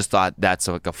means. I just thought that's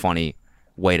like a funny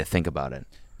way to think about it.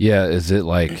 Yeah, is it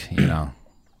like,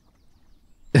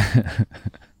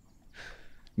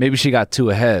 maybe she got too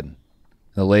ahead.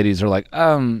 The ladies are like,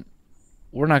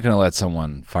 we're not going to let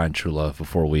someone find true love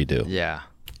before we do. Yeah.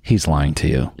 He's lying to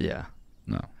you. Yeah.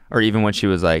 No. Or even when she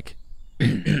was like,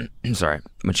 sorry,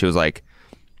 when she was like,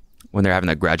 when they're having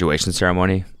that graduation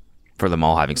ceremony for them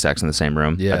all having sex in the same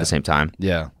room at the same time.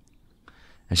 Yeah.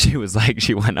 And she was like,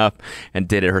 she went up and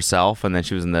did it herself. And then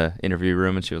she was in the interview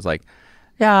room and she was like,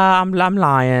 yeah, I'm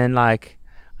lying. Like,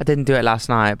 I didn't do it last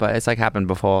night, but it's like happened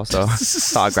before. So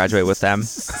thought I'd graduate with them.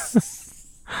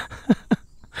 It's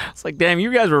like, damn,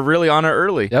 you guys were really on it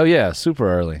early. Oh, yeah,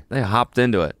 super early. They hopped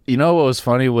into it. You know what was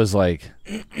funny was like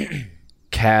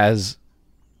Kaz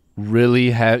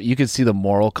really you could see the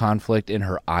moral conflict in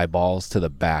her eyeballs to the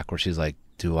back where she's like,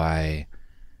 do I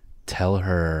tell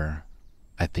her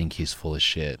I think he's full of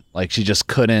shit? Like she just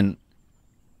couldn't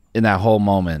in that whole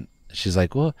moment. She's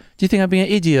like, well, do you think I'm being an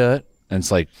idiot? And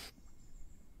it's like,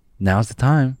 now's the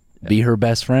time. Be her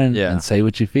best friend and say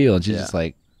what you feel. And she's just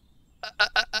like,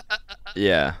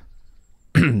 yeah.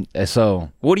 So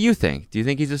what do you think? Do you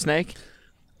think he's a snake?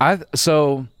 I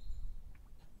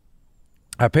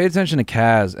paid attention to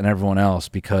Kaz and everyone else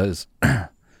because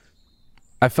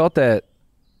I felt that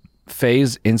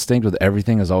Faye's instinct with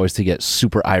everything is always to get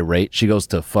super irate. She goes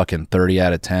to fucking 30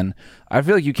 out of 10. I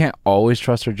feel like you can't always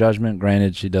trust her judgment.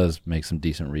 Granted, she does make some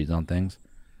decent reads on things.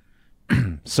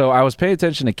 So I was paying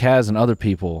attention to Kaz and other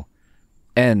people,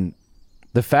 and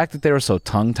the fact that they were so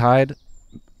tongue-tied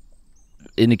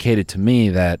indicated to me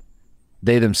that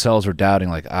they themselves were doubting,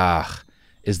 like,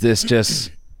 is this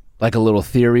just like a little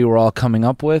theory we're all coming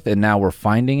up with and now we're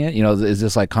finding it? You know, is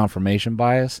this like confirmation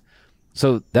bias?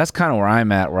 So that's kind of where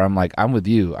I'm at, where I'm like, I'm with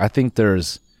you. I think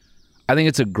it's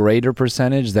a greater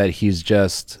percentage that he's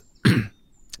just,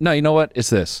 no, you know what? It's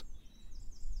this.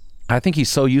 I think he's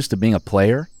so used to being a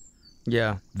player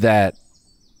that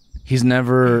he's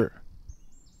never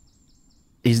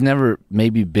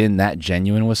maybe been that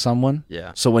genuine with someone.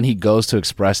 Yeah. So when he goes to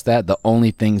express that, the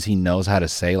only things he knows how to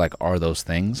say like are those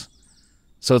things.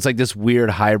 So it's like this weird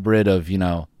hybrid of,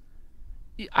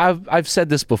 I've said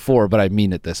this before, but I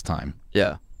mean it this time.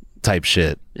 Yeah. Type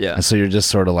shit. Yeah. And so you're just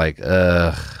sort of like,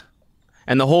 ugh.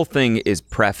 And the whole thing is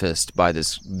prefaced by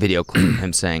this video clip of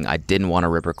him saying, I didn't want to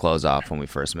rip her clothes off when we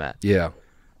first met. Yeah.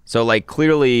 So, like,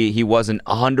 clearly he wasn't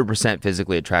 100%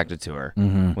 physically attracted to her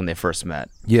when they first met.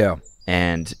 Yeah.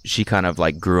 And she kind of,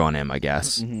 like, grew on him, I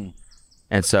guess.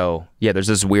 And so, yeah, there's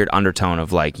this weird undertone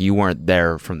of, like, you weren't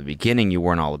there from the beginning. You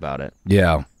weren't all about it.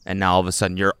 Yeah. And now all of a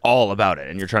sudden you're all about it.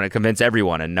 And you're trying to convince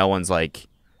everyone. And no one's like,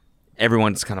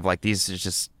 everyone's kind of like, these is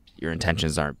just, your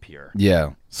intentions aren't pure.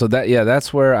 Yeah. So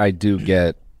that's where I do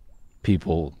get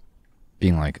people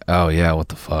being like, oh yeah, what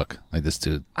the fuck? Like this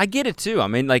dude. I get it too. I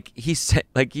mean, like he said,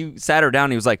 like you sat her down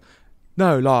and he was like,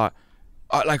 no,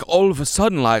 like all of a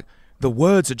sudden, like the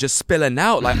words are just spilling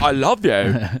out. Like, I love you.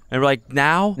 And we're like,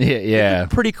 now? Yeah.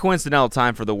 Pretty coincidental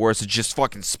time for the words to just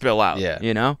fucking spill out. Yeah.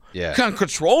 You know? Yeah. Can't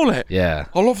control it. Yeah.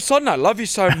 All of a sudden, I love you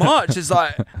so much. It's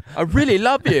like, I really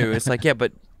love you. It's like, yeah,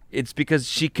 but it's because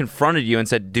she confronted you and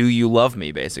said, do you love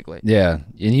me, basically. Yeah.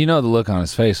 And you know the look on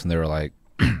his face when they were like,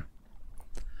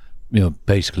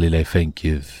 basically they think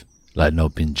you've like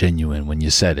not been genuine when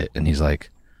you said it. And he's like,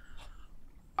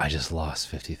 I just lost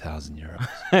 50,000 euros.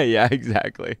 Yeah,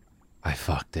 exactly. I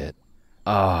fucked it.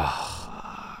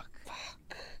 Oh,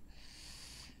 fuck.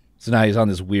 So now he's on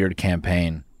this weird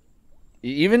campaign.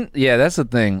 That's the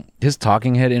thing. His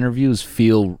talking head interviews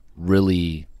feel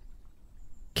really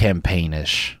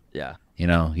campaignish. Yeah.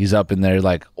 He's up in there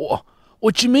like, oh,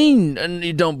 what you mean and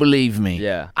you don't believe me?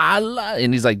 Yeah.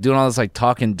 And he's like doing all this like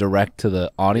talking direct to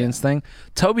the audience thing.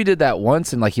 Toby did that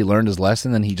once and like he learned his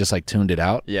lesson and he just like tuned it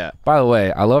out. Yeah. By the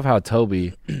way, I love how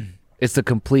Toby, it's the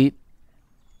complete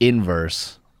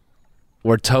inverse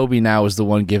where Toby now is the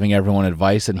one giving everyone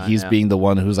advice and he's being the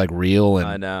one who's like real. And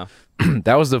I know.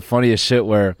 that was the funniest shit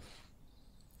where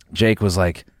Jake was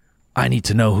like, I need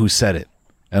to know who said it.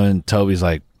 And then Toby's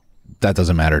like, that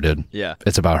doesn't matter, dude. Yeah.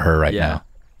 It's about her right now.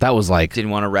 That was like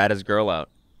Didn't want to rat his girl out.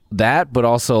 that, but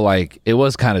also like it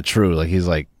was kind of true. Like he's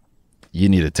like, you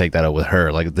need to take that up with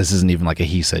her. Like this isn't even like a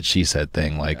he said, she said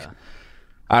thing. Like,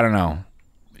 I don't know.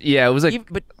 Yeah, it was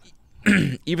like, But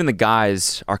even the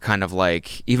guys are kind of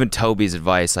like, even Toby's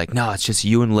advice, like, no, it's just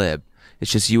you and Lib.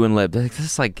 It's just you and Lib. Like, this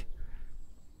is like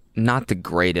not the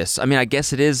greatest. I mean, I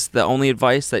guess it is the only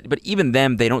advice that, but even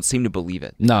them, they don't seem to believe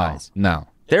it. no.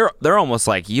 They're almost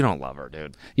like, you don't love her,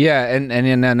 dude. Yeah, and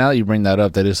now that you bring that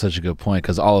up, that is such a good point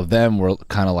because all of them were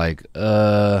kind of like,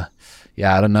 yeah,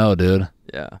 I don't know, dude.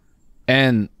 Yeah.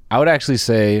 And I would actually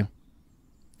say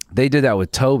they did that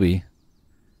with Toby,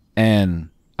 and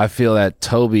I feel that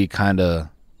Toby kind of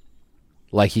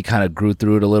grew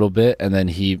through it a little bit, and then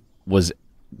he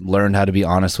learned how to be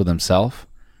honest with himself.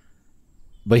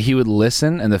 But he would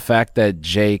listen, and the fact that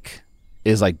Jake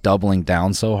is like doubling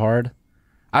down so hard,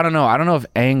 I don't know. I don't know if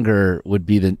anger would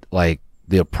be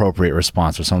the appropriate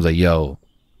response where someone's like, yo,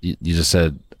 you just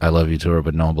said I love you to her,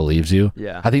 but no one believes you.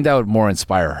 Yeah. I think that would more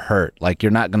inspire hurt. Like,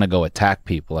 you're not going to go attack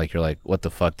people. Like, you're like, what the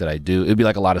fuck did I do? It'd be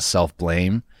like a lot of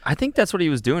self-blame. I think that's what he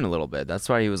was doing a little bit. That's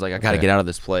why he was like, I got to get out of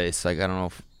this place. Like, I don't know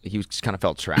if he just kind of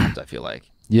felt trapped, I feel like.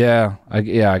 Yeah.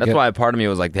 That's why a part of me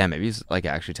was like, damn, maybe he's like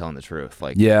actually telling the truth.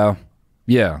 Like, Yeah.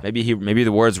 maybe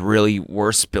the words really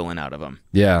were spilling out of him.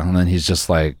 Yeah. And then he's just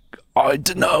like, I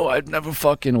didn't know. I'd never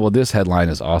fucking. Well, this headline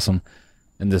is awesome.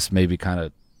 And this maybe kind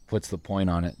of puts the point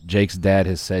on it. Jake's dad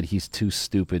has said he's too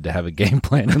stupid to have a game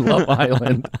plan in Love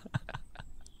Island.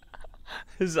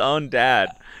 His own dad.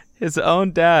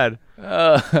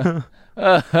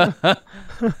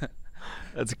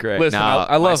 That's great. Listen, no,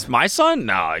 I love my son.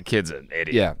 No, the kid's an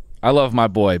idiot. Yeah. I love my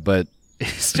boy, but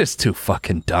he's just too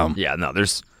fucking dumb. Yeah, no,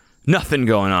 there's nothing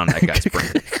going on in that guy's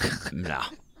brain. No.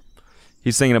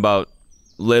 He's thinking about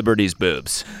Liberty's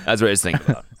boobs. That's what he's thinking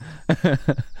about.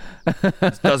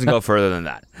 It doesn't go further than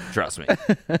that. Trust me.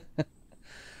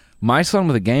 My son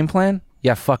with a game plan?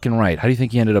 Yeah, fucking right. How do you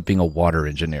think he ended up being a water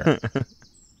engineer?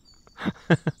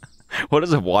 What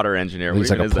is a water engineer? He's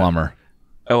What like even a is that? plumber.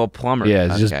 Oh, a plumber. Yeah,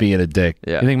 he's just Okay. being a dick.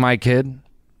 Yeah. You think my kid,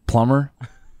 plumber,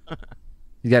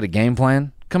 he got a game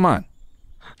plan? Come on.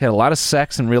 He had a lot of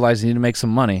sex and realized he needed to make some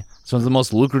money. So it's the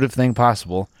most lucrative thing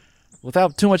possible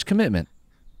without too much commitment.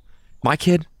 My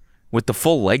kid with the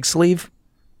full leg sleeve?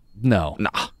 No. Nah,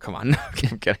 come on. No,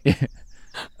 I'm kidding.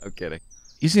 I'm kidding.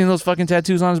 You seen those fucking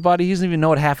tattoos on his body? He doesn't even know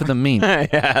what half of them mean.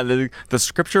 Yeah, the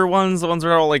scripture ones, the ones that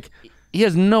are all like He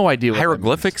has no idea what that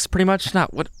hieroglyphics, pretty much.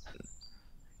 Not what. means.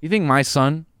 You think my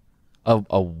son,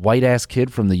 a white-ass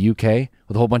kid from the UK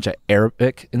with a whole bunch of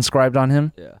Arabic inscribed on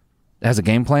him, Yeah. has a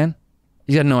game plan?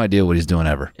 He's got no idea what he's doing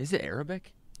ever. Is it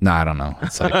Arabic? No, I don't know.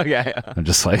 It's like Okay. I'm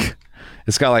just like,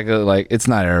 it's got like it's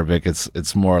not Arabic.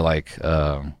 It's more like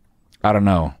I don't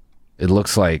know. It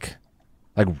looks like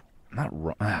not.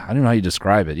 I don't know how you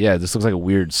describe it. Yeah, this looks like a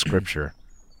weird scripture.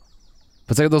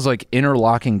 But it's like those like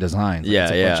interlocking designs. Like, Yeah,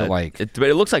 it's a bunch of like but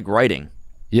it looks like writing,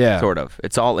 yeah, sort of.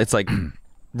 It's like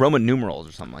Roman numerals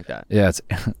or something like that. yeah.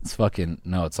 It's fucking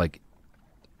no. It's like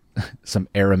some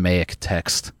Aramaic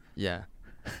text. Yeah.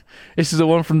 This is the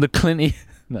one from the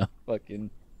no fucking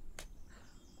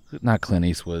not Clint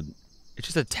Eastwood. It's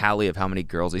just a tally of how many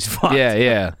girls he's fucked.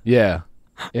 Yeah.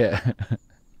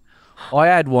 Oh, I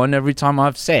had one every time I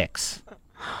have sex.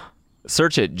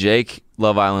 Search it, Jake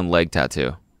Love Island leg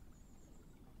tattoo.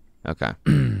 Okay.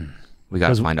 We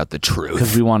got to find out the Because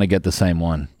truth. we want to get the same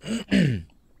one.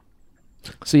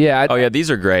 So yeah, Oh yeah,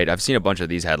 these are great. I've seen a bunch of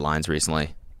these headlines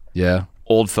recently. yeah.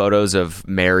 Old photos of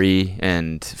Mary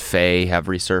and Faye have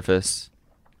resurfaced,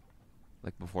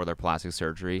 like before their plastic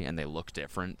surgery, and they look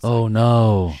different. It's Oh like,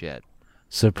 no! shit.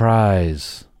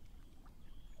 Surprise.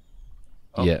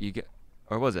 Oh, Yeah.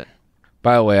 Or was it?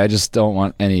 By the way, I just don't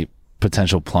want any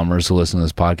potential plumbers who listen to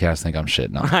this podcast to think I'm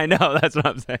shitting on. I know, that's what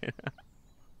I'm saying.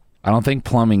 I don't think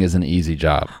plumbing is an easy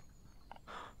job,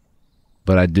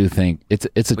 but I do think it's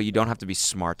a But you don't have to be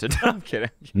smart to. I'm kidding.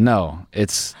 no.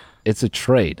 It's a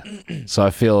trade. So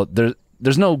I feel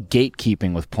there's no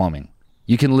gatekeeping with plumbing.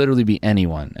 You can literally be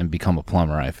anyone and become a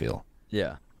plumber. I feel.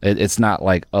 Yeah. It's not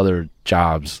like other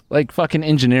jobs, like fucking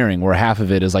engineering, where half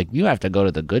of it is like you have to go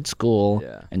to the good school,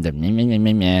 Yeah. and the meh, meh, meh,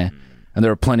 meh, meh. And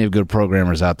there are plenty of good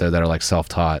programmers out there that are like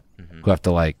self-taught, who have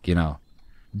to like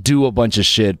do a bunch of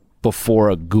shit before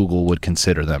a Google would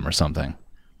consider them or something.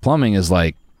 Plumbing is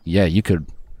like, yeah, you could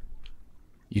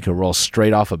roll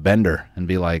straight off a bender and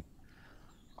be like,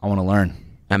 I want to learn.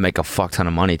 And make a fuck ton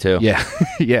of money too. Yeah.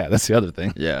 Yeah, that's the other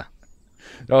thing. Yeah.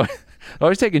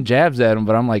 Always taking jabs at him,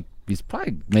 but I'm like, he's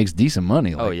probably makes decent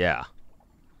money. Like, Oh yeah.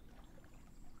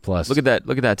 Plus, Look at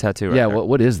that tattoo right yeah, there.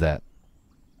 what is that?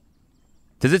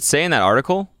 Does it say in that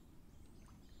article?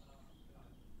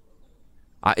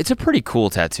 It's a pretty cool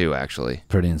tattoo, actually.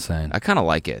 Pretty insane. I kind of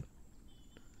like it.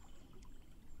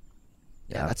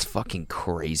 Yeah, that's fucking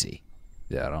crazy.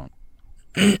 Yeah, I don't.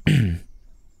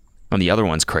 And the other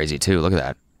one's crazy too. Look at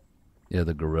that. Yeah,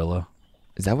 the gorilla.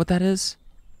 Is that what that is?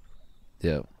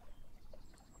 Yeah.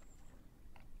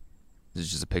 This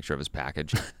is just a picture of his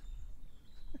package.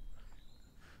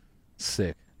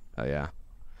 Sick. Oh yeah.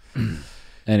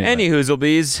 Anyway. Any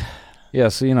hoozlebees. Yeah,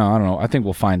 so, I don't know. I think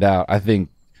we'll find out. I think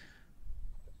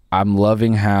I'm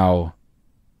loving how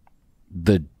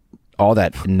all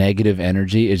that negative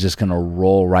energy is just going to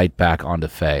roll right back onto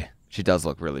Faye. She does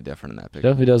look really different in that picture.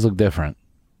 Definitely does look different.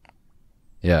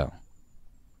 Yeah.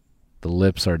 The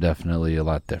lips are definitely a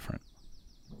lot different.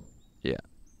 Yeah.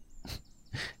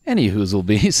 Any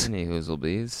hoozlebees. Any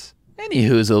hoozlebees. Any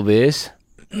hoozlebees.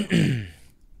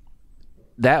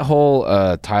 That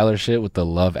whole Tyler shit with the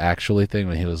Love Actually thing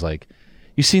when he was like,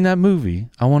 you seen that movie?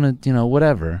 I want to,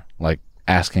 whatever. Like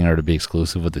asking her to be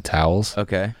exclusive with the towels.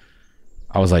 Okay.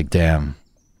 I was like, damn.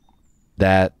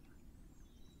 That...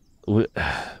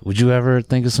 Would you ever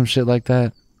think of some shit like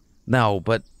that? No,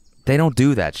 but they don't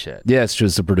do that shit. Yeah, it's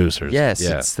just the producers. Yes,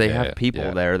 Yeah, they yeah, have people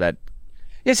yeah. there that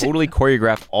totally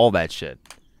choreograph all that shit.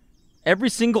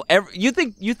 You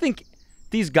think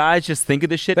these guys just think of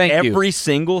this shit Thank you. every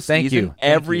single season? Thank you.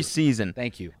 Every Thank you. season.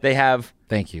 Thank you.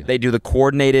 Thank you. They do the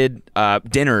coordinated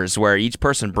dinners where each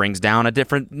person brings down a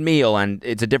different meal and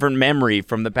it's a different memory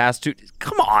from the past two.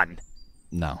 Come on.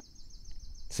 No.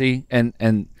 See, and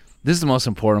this is the most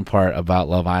important part about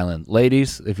Love Island.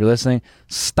 Ladies, if you're listening,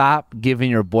 stop giving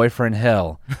your boyfriend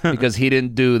hell because he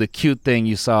didn't do the cute thing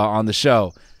you saw on the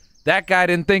show. That guy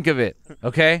didn't think of it,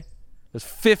 okay? There's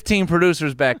 15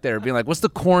 producers back there being like, what's the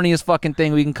corniest fucking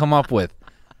thing we can come up with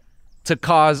to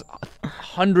cause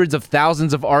hundreds of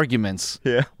thousands of arguments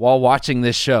while watching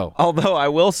this show? Although I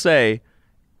will say,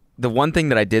 the one thing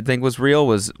that I did think was real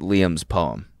was Liam's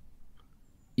poem.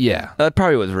 Yeah. That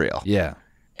probably was real. Yeah.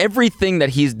 Everything that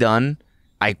he's done,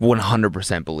 I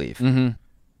 100% believe. Mm-hmm.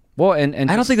 Well,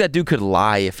 and I don't think that dude could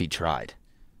lie if he tried.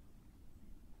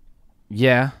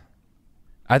 Yeah.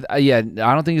 I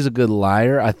don't think he's a good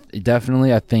liar. I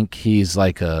think he's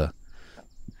like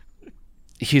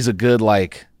he's a good,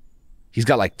 like, he's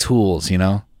got like tools, He's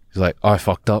like, oh, I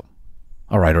fucked up.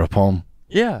 I'll write her a poem.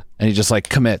 Yeah. And he just like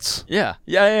commits. Yeah.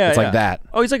 It's like that.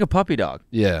 Oh, he's like a puppy dog.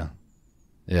 Yeah.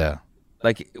 Yeah.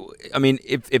 Like, I mean,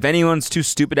 if anyone's too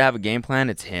stupid to have a game plan,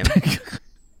 it's him.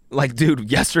 Like,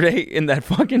 dude, yesterday in that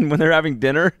fucking, when they're having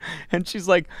dinner, and she's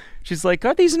like,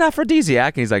 are these an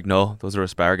aphrodisiac? And he's like, no, those are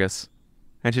asparagus.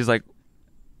 And she's like,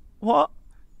 what?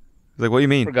 He's like, what do you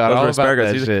mean? Forgot Those all are about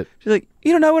asparagus. that shit. She's like,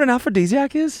 you don't know what an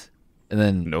aphrodisiac is? And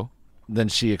then No. Then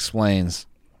she explains,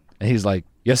 and he's like,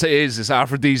 yes, it is. It's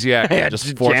aphrodisiac. Yeah,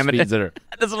 just force jam it feeds at her.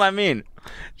 That's what I mean.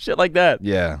 Shit like that.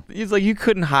 Yeah. He's like, you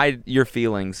couldn't hide your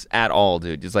feelings at all,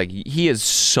 dude. It's like, he is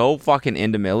so fucking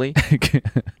into Millie.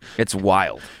 It's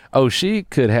wild. Oh, she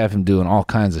could have him doing all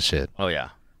kinds of shit. Oh, yeah.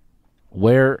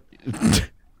 Where, I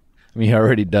mean, he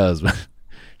already does, but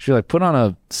she's like, put on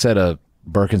a set of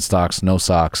Birkenstocks, no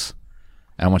socks,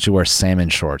 and I want you to wear salmon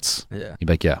shorts. Yeah. He'd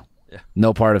be like, yeah.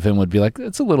 No part of him would be like,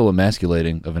 it's a little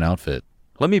emasculating of an outfit.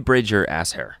 Let me braid your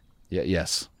ass hair. Yeah.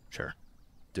 Yes. Sure.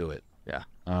 Do it. Yeah.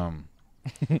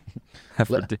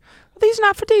 These not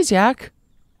aphrodisiac.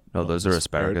 No, those are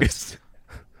asparagus.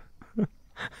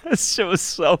 This shit was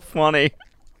so funny.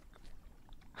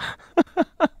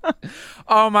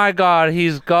 Oh my God,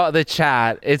 he's got the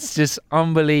chat. It's just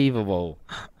unbelievable.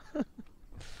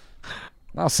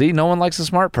 Now, see, no one likes a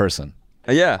smart person.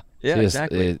 Yeah. Yeah, Just,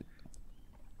 exactly.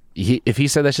 If he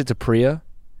said that shit to Priya,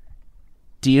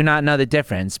 do you not know the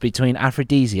difference between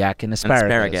aphrodisiac and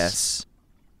asparagus?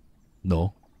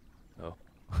 No. Oh.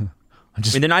 I'm I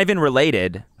just, mean, they're not even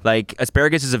related. Like,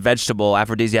 asparagus is a vegetable.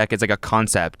 Aphrodisiac is like a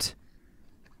concept.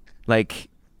 Like,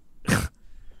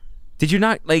 did you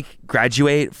not, like,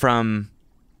 graduate from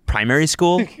primary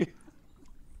school?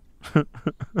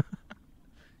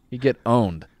 you get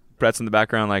owned. Brett's in the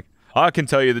background like, I can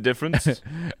tell you the difference.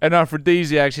 An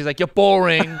aphrodisiac, she's like, you're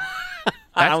boring.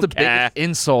 That's don't the care. biggest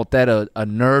insult that a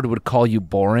nerd would call you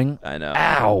boring. I know.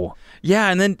 Ow.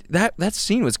 Yeah, and then that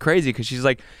scene was crazy because she's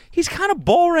like, he's kind of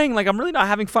boring. Like, I'm really not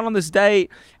having fun on this date.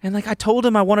 And like, I told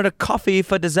him I wanted a coffee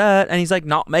for dessert, and he's like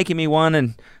not making me one.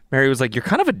 And Mary was like, you're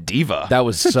kind of a diva. That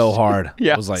was so hard.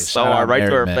 Yeah, it was like so hard, right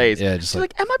to her face. Yeah, she's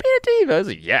like, am I being a diva? I was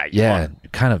like, yeah, you are.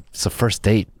 kind of. It's the first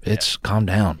date. Bitch, calm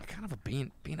down. You're kind of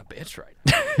being a bitch right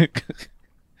now.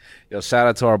 Yo, shout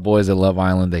out to our boys at Love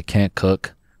Island. They can't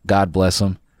cook. God bless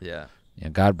them. Yeah. Yeah,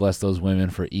 God bless those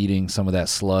women for eating some of that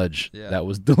sludge that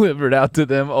was delivered out to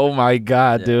them. Oh my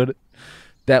God, dude.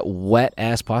 That wet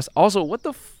ass pasta. Also, what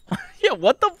the yeah,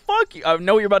 what the fuck? I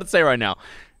know what you're about to say right now.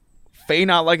 Faye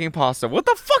not liking pasta. What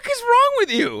the fuck is wrong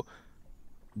with you?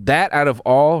 That out of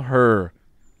all her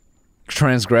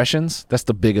transgressions, that's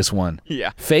the biggest one.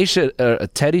 Yeah. Faye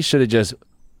Teddy should have just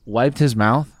wiped his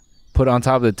mouth, put it on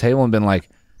top of the table, and been like,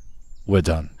 "We're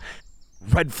done."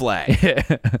 Red flag.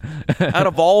 Out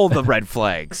of all the red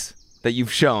flags that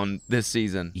you've shown this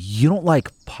season. You don't like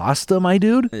pasta, my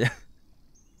dude? Yeah.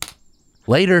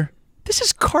 Later. This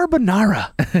is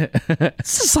carbonara.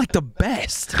 This is like the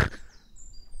best.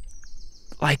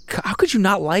 Like, how could you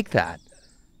not like that?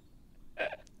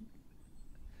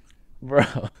 Bro.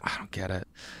 I don't get it.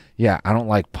 Yeah, I don't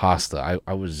like pasta.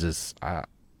 I was just,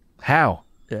 how?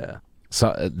 Yeah.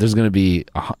 So there's going to be,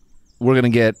 we're going to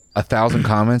get 1,000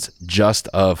 comments just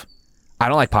of, I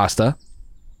don't like pasta.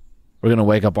 We're going to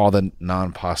wake up all the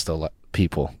non-pasta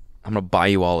people. I'm going to buy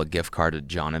you all a gift card to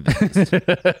John Evans.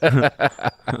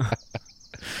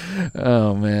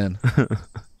 Oh, man.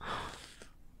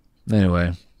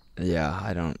 Anyway. Yeah,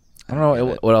 I don't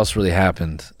know what else really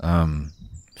happened.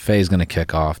 Faye's going to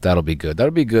kick off. That'll be good.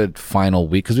 That'll be a good final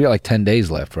week because we got like 10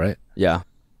 days left, right? Yeah.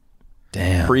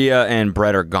 Damn. Priya and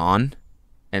Brett are gone.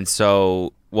 And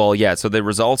so, so the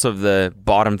results of the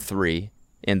bottom three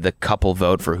in the couple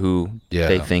vote for who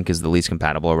they think is the least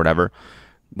compatible or whatever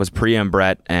was Priya and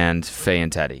Brett and Faye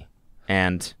and Teddy.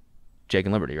 And Jake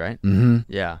and Liberty, right? Mm-hmm.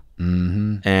 Yeah.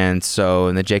 Mm-hmm. And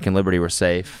the Jake and Liberty were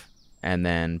safe. And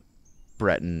then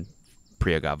Brett and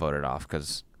Priya got voted off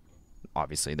because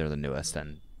obviously they're the newest.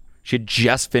 And she had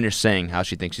just finished saying how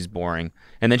she thinks she's boring.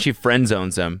 And then she friend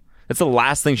zones him. That's the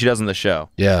last thing she does on the show.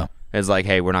 Yeah. It's like,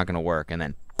 hey, we're not going to work. And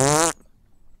then,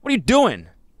 what are you doing?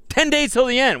 10 days till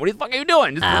the end. What the fuck are you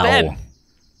doing? Just pretend.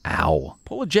 Ow.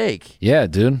 Pull a Jake. Yeah,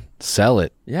 dude. Sell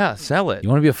it. Yeah, sell it. You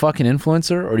want to be a fucking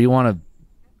influencer or do you want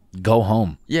to go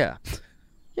home? Yeah.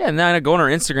 Yeah, and then I go on her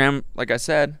Instagram, like I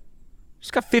said.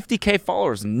 She's got 50K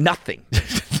followers. Nothing.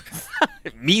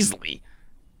 Measly.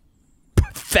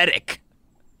 Pathetic.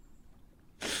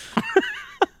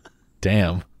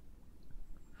 Damn.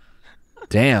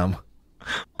 Damn.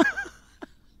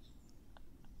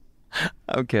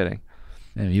 I'm kidding.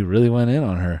 Man, you really went in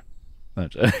on her.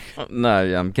 No,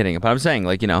 yeah, I'm kidding. But I'm saying,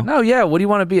 like, No, yeah. What do you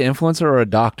want to be, an influencer or a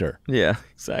doctor? Yeah,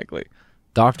 exactly.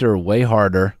 Doctor, way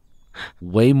harder,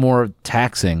 way more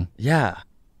taxing. Yeah.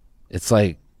 It's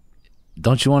like,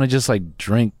 don't you want to just like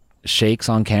drink shakes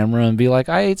on camera and be like,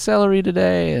 I ate celery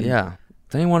today? And yeah.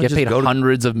 Don't you want to get just paid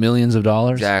hundreds of millions of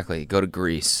dollars? Exactly. Go to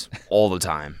Greece all the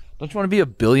time. Don't you want to be a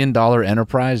 $1 billion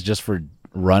enterprise just for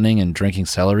running and drinking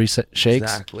celery shakes?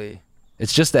 Exactly.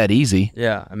 It's just that easy.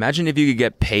 Yeah. Imagine if you could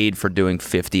get paid for doing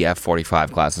 50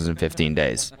 F-45 classes in 15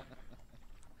 days.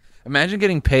 Imagine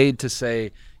getting paid to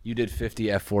say you did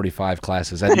 50 F-45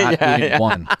 classes and not doing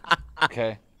one.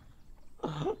 Okay.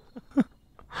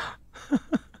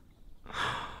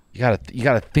 You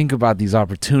gotta think about these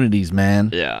opportunities,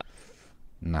 man. Yeah.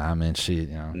 Nah, man,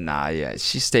 Nah, yeah.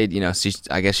 She stayed,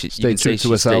 I guess she stayed true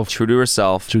to herself. Stayed true to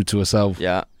herself. True to herself.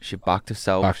 Yeah. She backed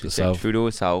herself. She stayed true to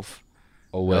herself.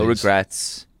 Always. No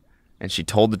regrets. And she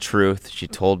told the truth. She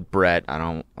told Brett,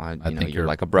 I think you're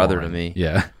like a brother boring. to me.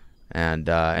 Yeah. And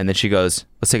then she goes,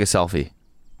 let's take a selfie.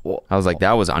 I was like,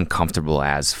 that was uncomfortable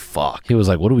as fuck. He was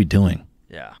like, what are we doing?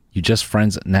 Yeah. You just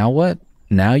friends. Now what?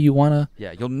 Now you want to?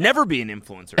 Yeah, you'll never be an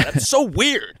influencer. That's so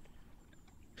weird.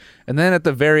 And then at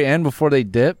the very end, before they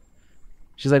dip,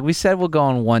 she's like, we said we'll go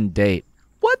on one date.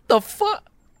 What the fuck?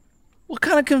 What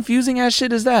kind of confusing ass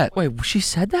shit is that? Wait, she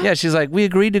said that? Yeah, she's like, we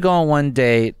agreed to go on one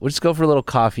date. We'll just go for a little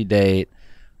coffee date.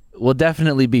 We'll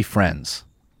definitely be friends.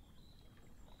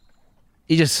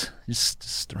 You just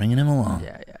stringing him along.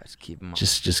 Yeah, just keep him on.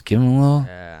 Just give him a little.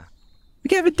 Yeah. We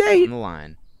can have a date, On the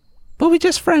line. but we're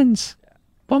just friends.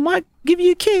 But I might give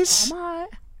you a kiss. My.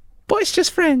 But it's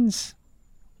just friends.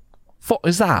 What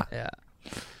is that? Yeah.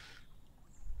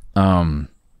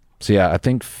 So yeah, I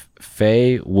think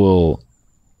Faye will.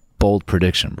 Bold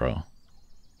prediction, bro.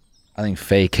 I think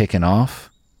Faye kicking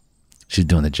off. She's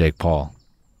doing the Jake Paul.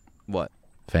 What?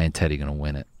 Faye and Teddy gonna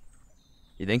win it.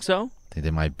 You think so? I think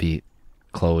they might beat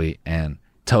Chloe and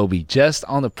Toby, just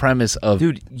on the premise of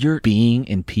Dude, being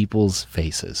in people's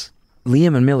faces.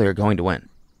 Liam and Millie are going to win.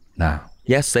 Nah.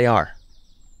 Yes, they are.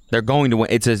 They're going to win.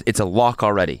 It's a lock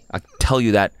already. I tell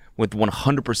you that with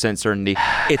 100% certainty.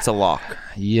 It's a lock.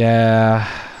 Yeah.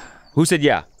 Who said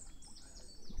yeah?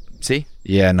 See?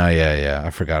 Yeah, no, yeah. I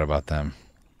forgot about them.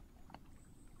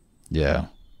 Yeah.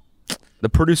 The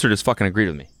producer just fucking agreed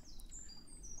with me.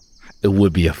 It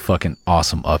would be a fucking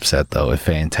awesome upset, though, if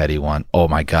Faye and Teddy won. Oh,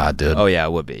 my God, dude. Oh, yeah,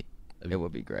 it would be. It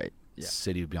would be great. The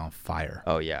city would be on fire.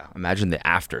 Oh, yeah. Imagine the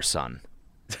after sun.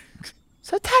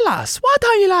 So tell us, why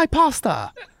don't you like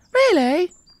pasta?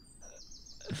 Really?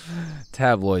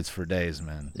 Tabloids for days,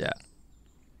 man. Yeah.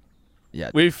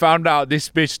 Yeah. We found out this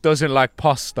bitch doesn't like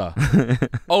pasta.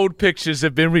 Old pictures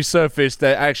have been resurfaced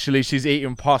that actually she's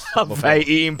eating pasta. Faye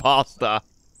eating pasta.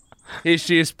 Here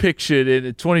she is pictured in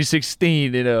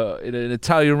 2016 in an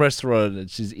Italian restaurant,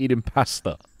 and she's eating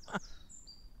pasta.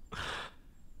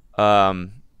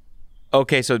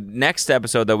 Okay, so next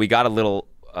episode though, we got a little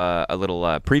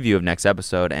preview of next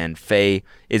episode, and Faye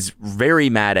is very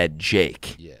mad at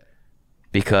Jake. Yeah.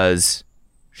 Because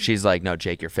she's like, "No,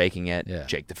 Jake, you're faking it. Yeah.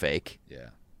 Jake the fake." Yeah.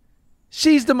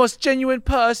 She's the most genuine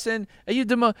person, and you're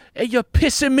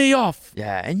pissing me off.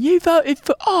 Yeah, and You voted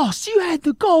for us. You had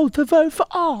the goal to vote for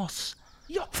us.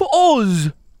 For us.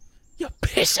 You're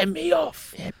pissing me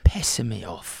off. you're pissing me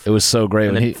off. It was so great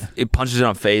And when then it punches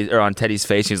it on Teddy's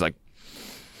face. He's like,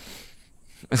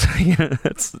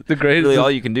 "That's the greatest. really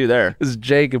all you can do there." Is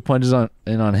Jake punches on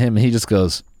him, and he just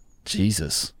goes,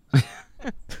 Jesus.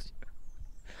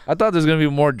 I thought there's gonna be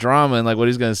more drama in like what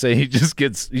he's gonna say. He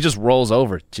just rolls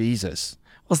over. Jesus.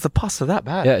 Was the pasta that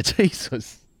bad? Yeah,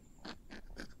 Jesus.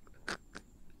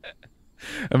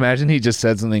 Imagine he just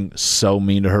said something so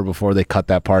mean to her before they cut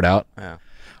that part out. Yeah. All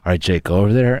right, Jake, go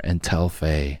over there and tell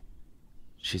Faye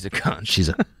She's a cunt. she's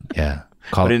a yeah.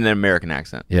 Call But in an American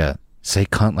accent. yeah. Say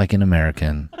cunt like an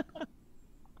American,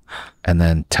 and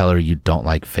then tell her you don't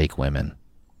like fake women.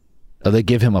 Oh, they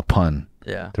give him a pun.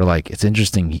 Yeah. They're like, it's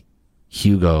interesting,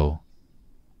 Hugo.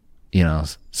 You know,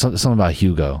 something about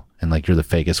Hugo, and like you're the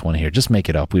fakest one here. Just make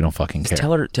it up. We don't fucking care.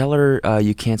 Tell her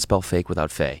you can't spell fake without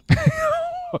Faye.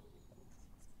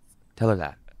 Tell her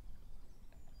that.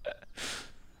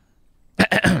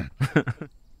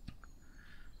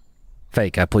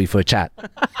 Fake. I pull you for a chat.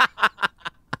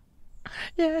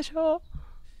 Yeah, sure.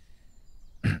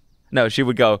 No, she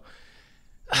would go,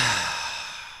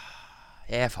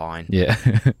 "Yeah, fine." Yeah.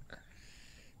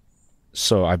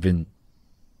 So I've been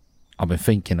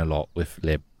thinking a lot with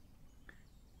Lib,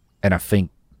 and I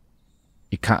think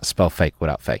you can't spell fake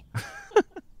without Faye.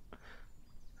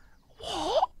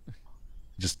 What?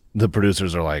 Just the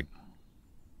producers are like,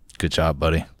 "Good job,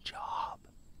 buddy. Good job.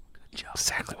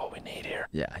 Exactly what we need here.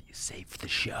 Yeah, you saved the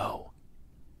show.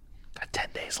 Got 10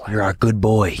 days left. You're a good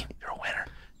boy. You're a winner."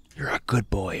 You're a good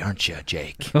boy, aren't you,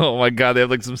 Jake? Oh my God, they have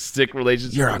like some sick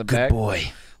relationship. You're in a the good back.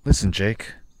 boy. Listen,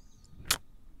 Jake.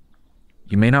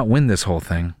 You may not win this whole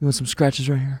thing, You want some scratches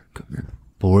right here? Come here.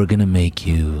 but we're gonna make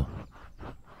you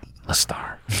a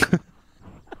star.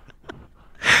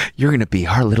 You're going to be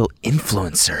our little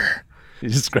influencer.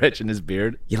 He's just scratching his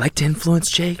beard. You like to influence,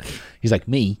 Jake? He's like,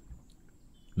 me.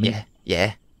 Yeah.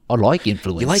 Yeah. I like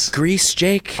influence. You like Grease,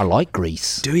 Jake? I like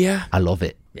Grease. Do ya? I love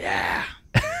it. Yeah.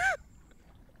 What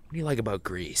do you like about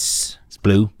Grease? It's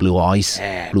blue eyes,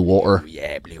 Yeah, blue water.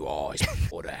 Yeah, blue eyes,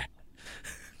 water.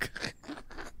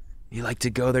 You like to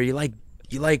go there. You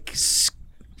like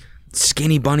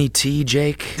skinny bunny tea,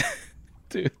 Jake?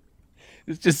 Dude,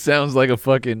 this just sounds like a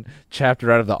fucking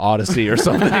chapter out of the Odyssey or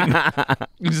something.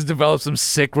 He just developed some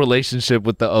sick relationship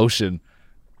with the ocean.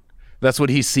 That's what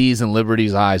he sees in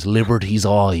Liberty's eyes. Liberty's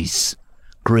eyes.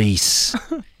 Grease.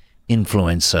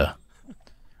 Influencer.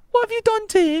 What have you done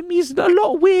to him? He's a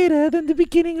lot weirder than the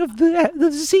beginning of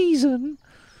the season.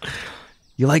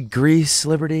 You like Grease,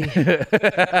 Liberty?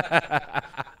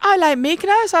 I like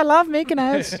Mykonos. I love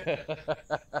Mykonos.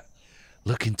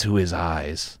 Look into his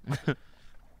eyes.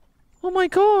 Oh my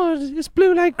God, it's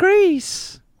blue like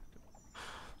Grease.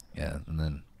 Yeah,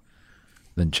 and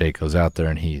then Jake goes out there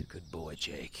and he... Good boy,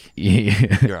 Jake.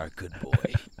 Yeah. You're a good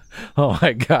boy. Oh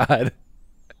my God.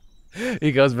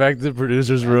 He goes back to the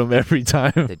producer's room every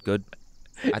time. Did good.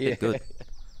 I did good.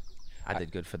 I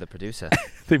did good for the producer.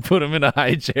 They put him in a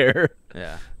high chair.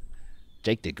 Yeah.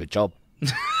 Jake did good job.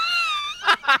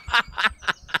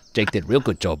 Jake did real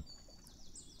good job.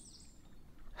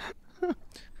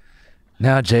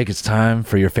 Now, Jake, it's time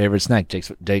for your favorite snack.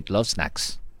 Jake loves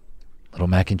snacks. Little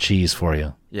mac and cheese for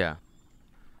you. Yeah.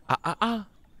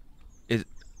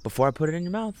 Before I put it in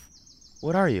your mouth,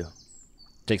 what are you?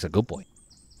 Jake's a good boy.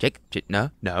 Jake,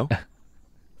 no.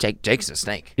 Jake's a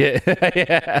snake. Yeah.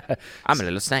 Yeah. I'm a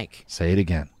little snake. Say it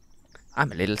again.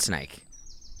 I'm a little snake.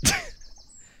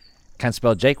 Can't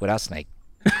spell Jake without snake.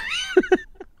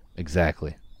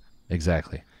 Exactly.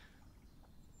 Exactly.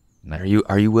 Are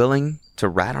you willing to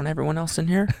rat on everyone else in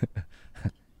here?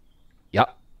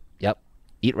 Yep.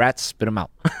 Eat rats, spit them out.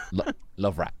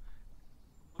 Love rat.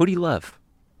 Who do you love?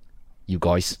 You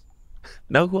guys.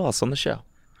 No, who else on the show?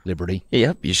 Liberty.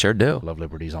 Yep, you sure do. Love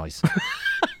Liberty's eyes.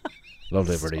 Love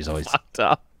Liberty's eyes. Fucked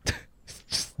up.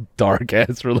 Dark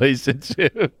ass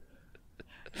relationship.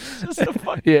 Just a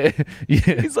fuck. Yeah.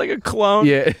 He's like a clone.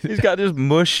 Yeah. He's got just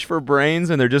mush for brains,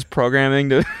 and they're just programming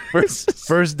to.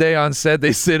 First day on set,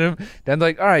 they sit him. Then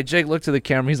like, all right, Jake, look to the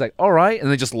camera. He's like, all right, and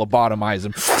they just lobotomize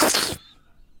him.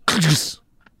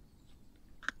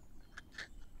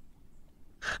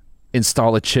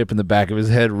 Install a chip in the back of his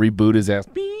head, reboot his ass.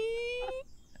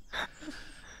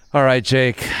 All right,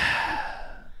 Jake.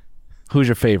 Who's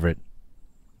your favorite?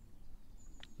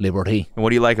 Liberty. And what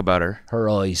do you like about her? Her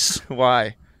eyes.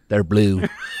 Why? They're blue.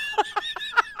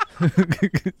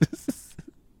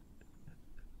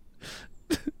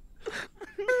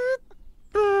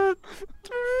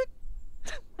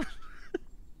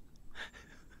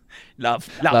 Love.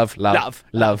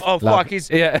 Oh fuck, he's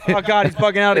yeah. Oh god, he's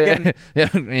bugging out again.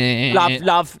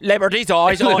 Love, liberties,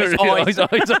 eyes. Lip.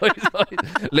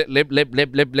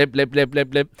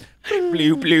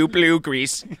 Blue,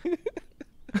 grease.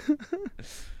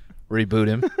 Reboot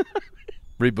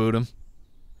him.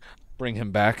 Bring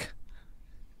him back.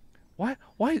 Why?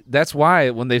 That's why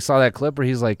when they saw that clip where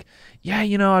he's like, yeah,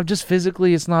 you know, I'm just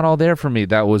physically, it's not all there for me.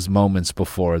 That was moments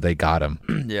before they got him.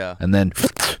 Yeah. And then,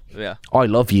 Yeah. I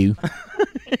love you.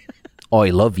 I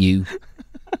love you.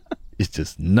 It's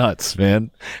just nuts,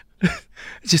 man. I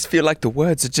just feel like the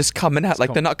words are just coming out.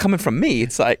 Like they're not coming from me.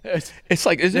 It's like it's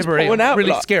just pulling out.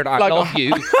 Really like, scared. I like, love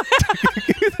you.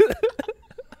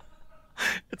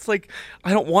 It's like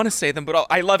I don't want to say them, but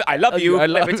I love you,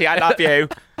 Liberty. I love you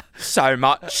so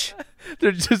much.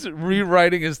 They're just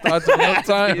rewriting his thoughts one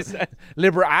time.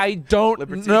 I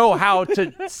don't know how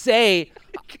to say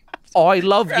I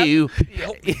love you.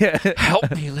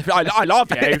 Help me, Liberty. I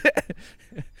love you.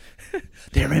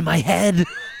 They're in my head.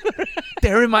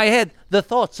 They're in my head. The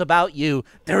thoughts about you.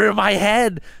 They're in my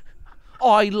head.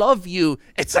 I love you.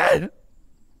 It's a...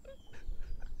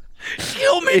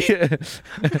 Kill me.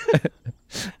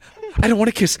 I don't want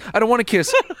to kiss.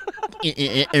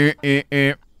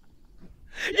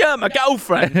 You're my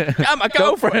girlfriend. You're my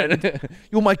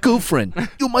girlfriend.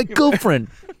 You're my girlfriend.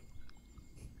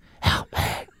 Help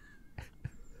me.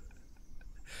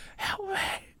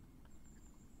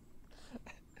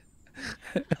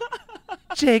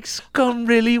 Jake's gone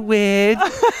really weird.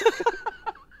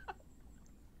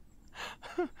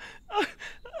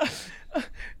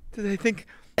 Do they think...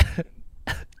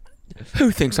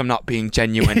 Who thinks I'm not being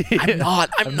genuine? I'm not.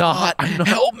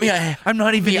 Help me. I'm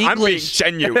not even I'm being English.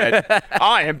 genuine.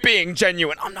 I am being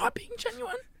genuine. I'm not being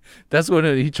genuine. That's when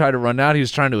he tried to run out. He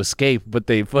was trying to escape, but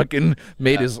they fucking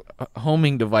made his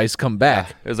homing device come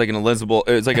back. It was like an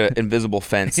invisible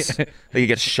fence. Like he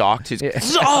gets shocked. He's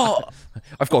oh!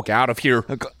 I've got to get out of here.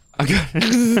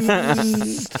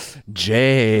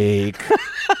 Jake.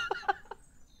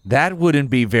 That wouldn't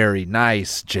be very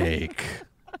nice, Jake.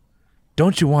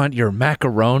 Don't you want your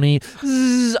macaroni?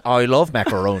 I love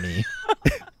macaroni.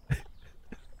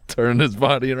 Turn his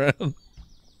body around.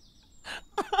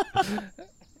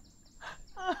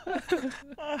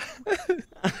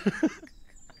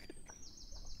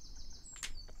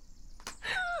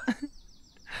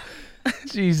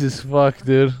 Jesus fuck,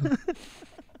 dude.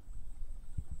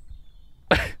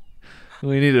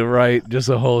 We need to write just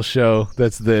a whole show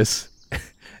that's this.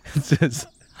 It's just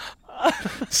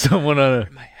someone on a...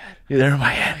 They're in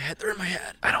my head. They're in my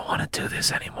head. I don't want to do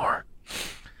this anymore.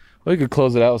 We could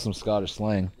close it out with some Scottish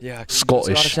slang. Yeah.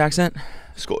 Scottish accent?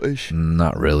 Scottish.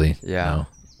 Not really. Yeah. No.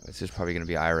 This is probably going to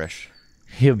be Irish.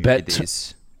 You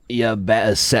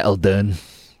Better settle down.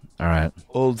 All right.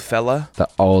 Old fella. The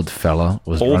old fella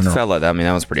was Old running. fella. I mean,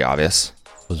 that was pretty obvious.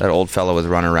 That old fella was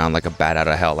running around like a bat out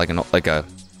of hell, like a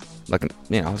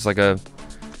it's like a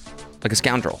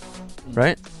scoundrel,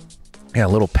 right? Yeah, a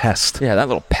little pest. Yeah, that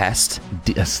little pest.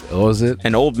 What was it?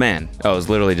 An old man. Oh, it was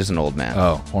literally just an old man.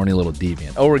 Oh, horny little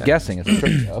deviant. Oh, we're guessing. It's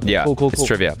trivia. Okay, Yeah, cool. it's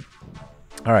trivia.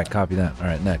 All right, copy that. All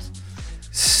right, next.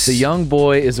 The young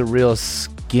boy is a real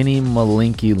skinny,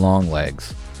 malinky, long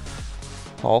legs.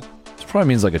 Tall. This probably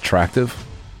means like attractive.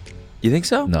 You think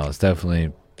so? No, it's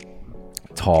definitely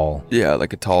tall. Yeah,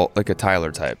 like a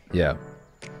Tyler type. Yeah.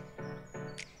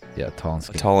 Yeah, tall and A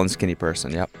skinny. tall and skinny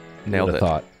person. Yep. Nailed Who'da it.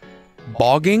 thought.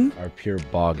 Bogging? Or pure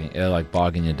bogging. Yeah, like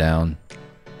bogging you down.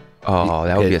 Oh,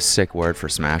 that would be a sick word for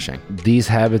smashing. These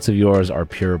habits of yours are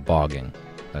pure bogging.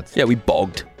 That's Yeah, we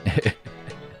bogged.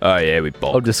 Oh, yeah, we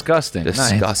bogged. Oh, disgusting.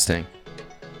 Nice. Disgusting.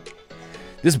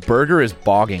 This burger is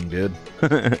bogging, dude.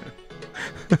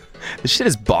 This shit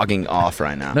is bogging off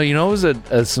right now. No, you know,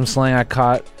 it was some slang I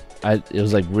caught. It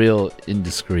was like real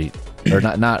indiscreet, or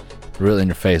not real in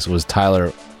your face. It was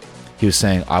Tyler. He was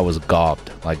saying I was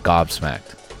gobbed, like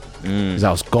gobsmacked. Because I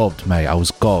was gobbed, mate. I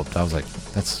was gobbed. I was like,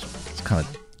 it's kind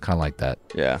of like that.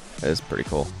 Yeah, it is pretty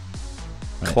cool.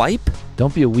 Right. Clipe?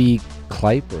 Don't be a wee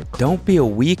clipe or Don't be a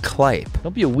wee clipe.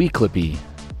 don't be a wee clippy.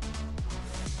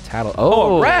 Tattle.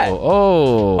 Oh, a rat.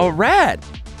 Oh, A rat.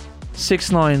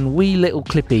 6'9", wee little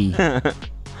clippy.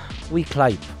 Wee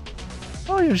clipe.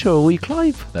 Oh, you're sure a wee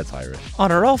clipe? That's Irish.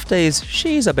 On her off days,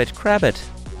 she's a bit crabbit.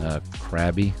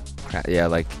 Crabby. Yeah,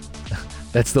 like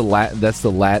That's the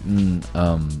Latin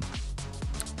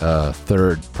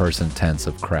third person tense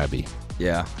of crabby.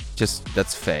 yeah, just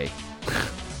that's Faye.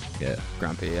 Yeah.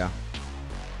 Grumpy, yeah.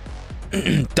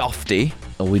 Dofty.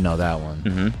 Oh, we know that one.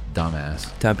 Mm-hmm.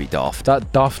 Dumbass. Don't be doft.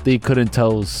 That Dofty couldn't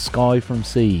tell sky from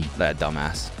sea. That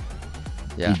dumbass.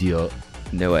 Yeah. Idiot.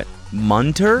 Knew it.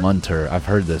 Munter? Munter. I've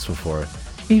heard this before.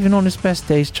 Even on his best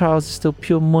days, Charles is still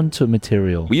pure Munter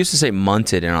material. We used to say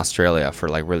munted in Australia for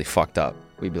like really fucked up.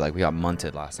 We'd be like, we got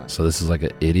munted last night. So this is like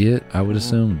an idiot, I would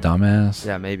assume. Dumbass.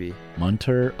 Yeah, maybe.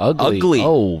 Munter. Ugly. Ugly.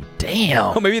 Oh,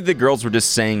 damn. Oh, maybe the girls were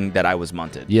just saying that I was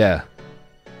munted. Yeah.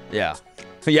 Yeah.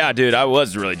 Yeah, dude, I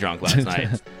was really drunk last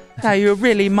night. Are you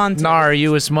really munted? Nar,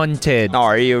 you was munted.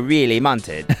 Are you really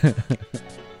munted?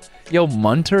 Yo,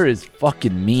 Munter is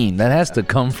fucking mean. That has to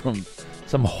come from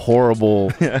some horrible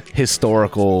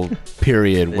historical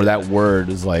period where that word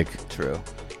is like True.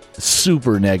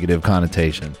 super negative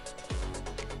connotation.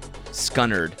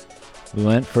 Scunnered. We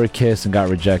went for a kiss and got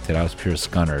rejected. I was pure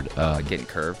scunnered. Like getting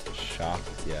curved. Shocked.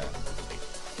 Yeah.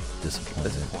 Disappointed.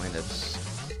 Disappointed.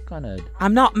 Scunnered.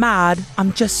 I'm not mad.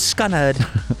 I'm just scunnered.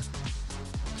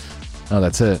 Oh,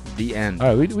 that's it. The end.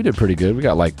 All right, we did pretty good. We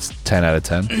got like 10 out of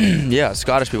 10. Yeah,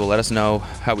 Scottish people, let us know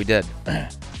how we did.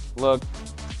 Look,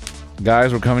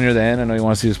 guys, we're coming near the end. I know you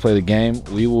want to see us play the game.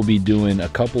 We will be doing a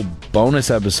couple bonus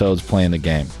episodes playing the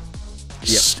game.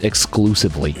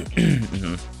 Exclusively.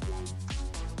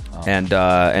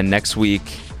 And next week,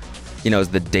 you know, is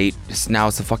the date. Now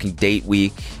it's the fucking date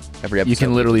week. Every episode. You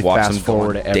can literally watch fast them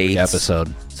forward going every dates.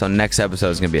 episode. So next episode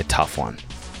is going to be a tough one.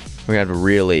 We're going to have to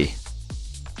really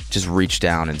just reach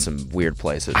down in some weird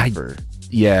places for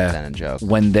Yeah. Ben and Joe.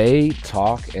 When they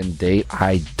talk and date,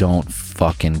 I don't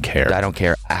fucking care. I don't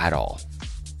care at all.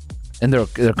 And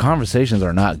their conversations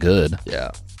are not good.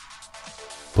 Yeah.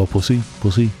 But pussy.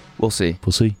 We'll see.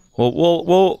 Pussy.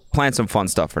 We'll plan some fun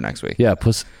stuff for next week. Yeah,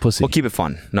 pussy. We'll keep it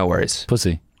fun. No worries.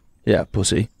 Pussy. Yeah,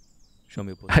 pussy. Show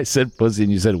me a pussy. I said pussy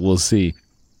and you said we'll see.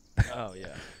 Oh, yeah.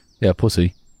 Yeah,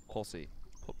 pussy. Pussy.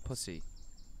 Pussy.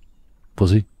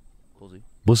 Pussy. Pussy.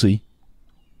 Pussy.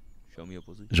 Show me a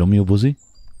pussy. Show me a pussy.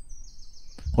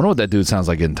 Wonder what that dude sounds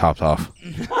like getting topped off.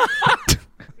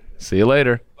 See you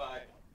later.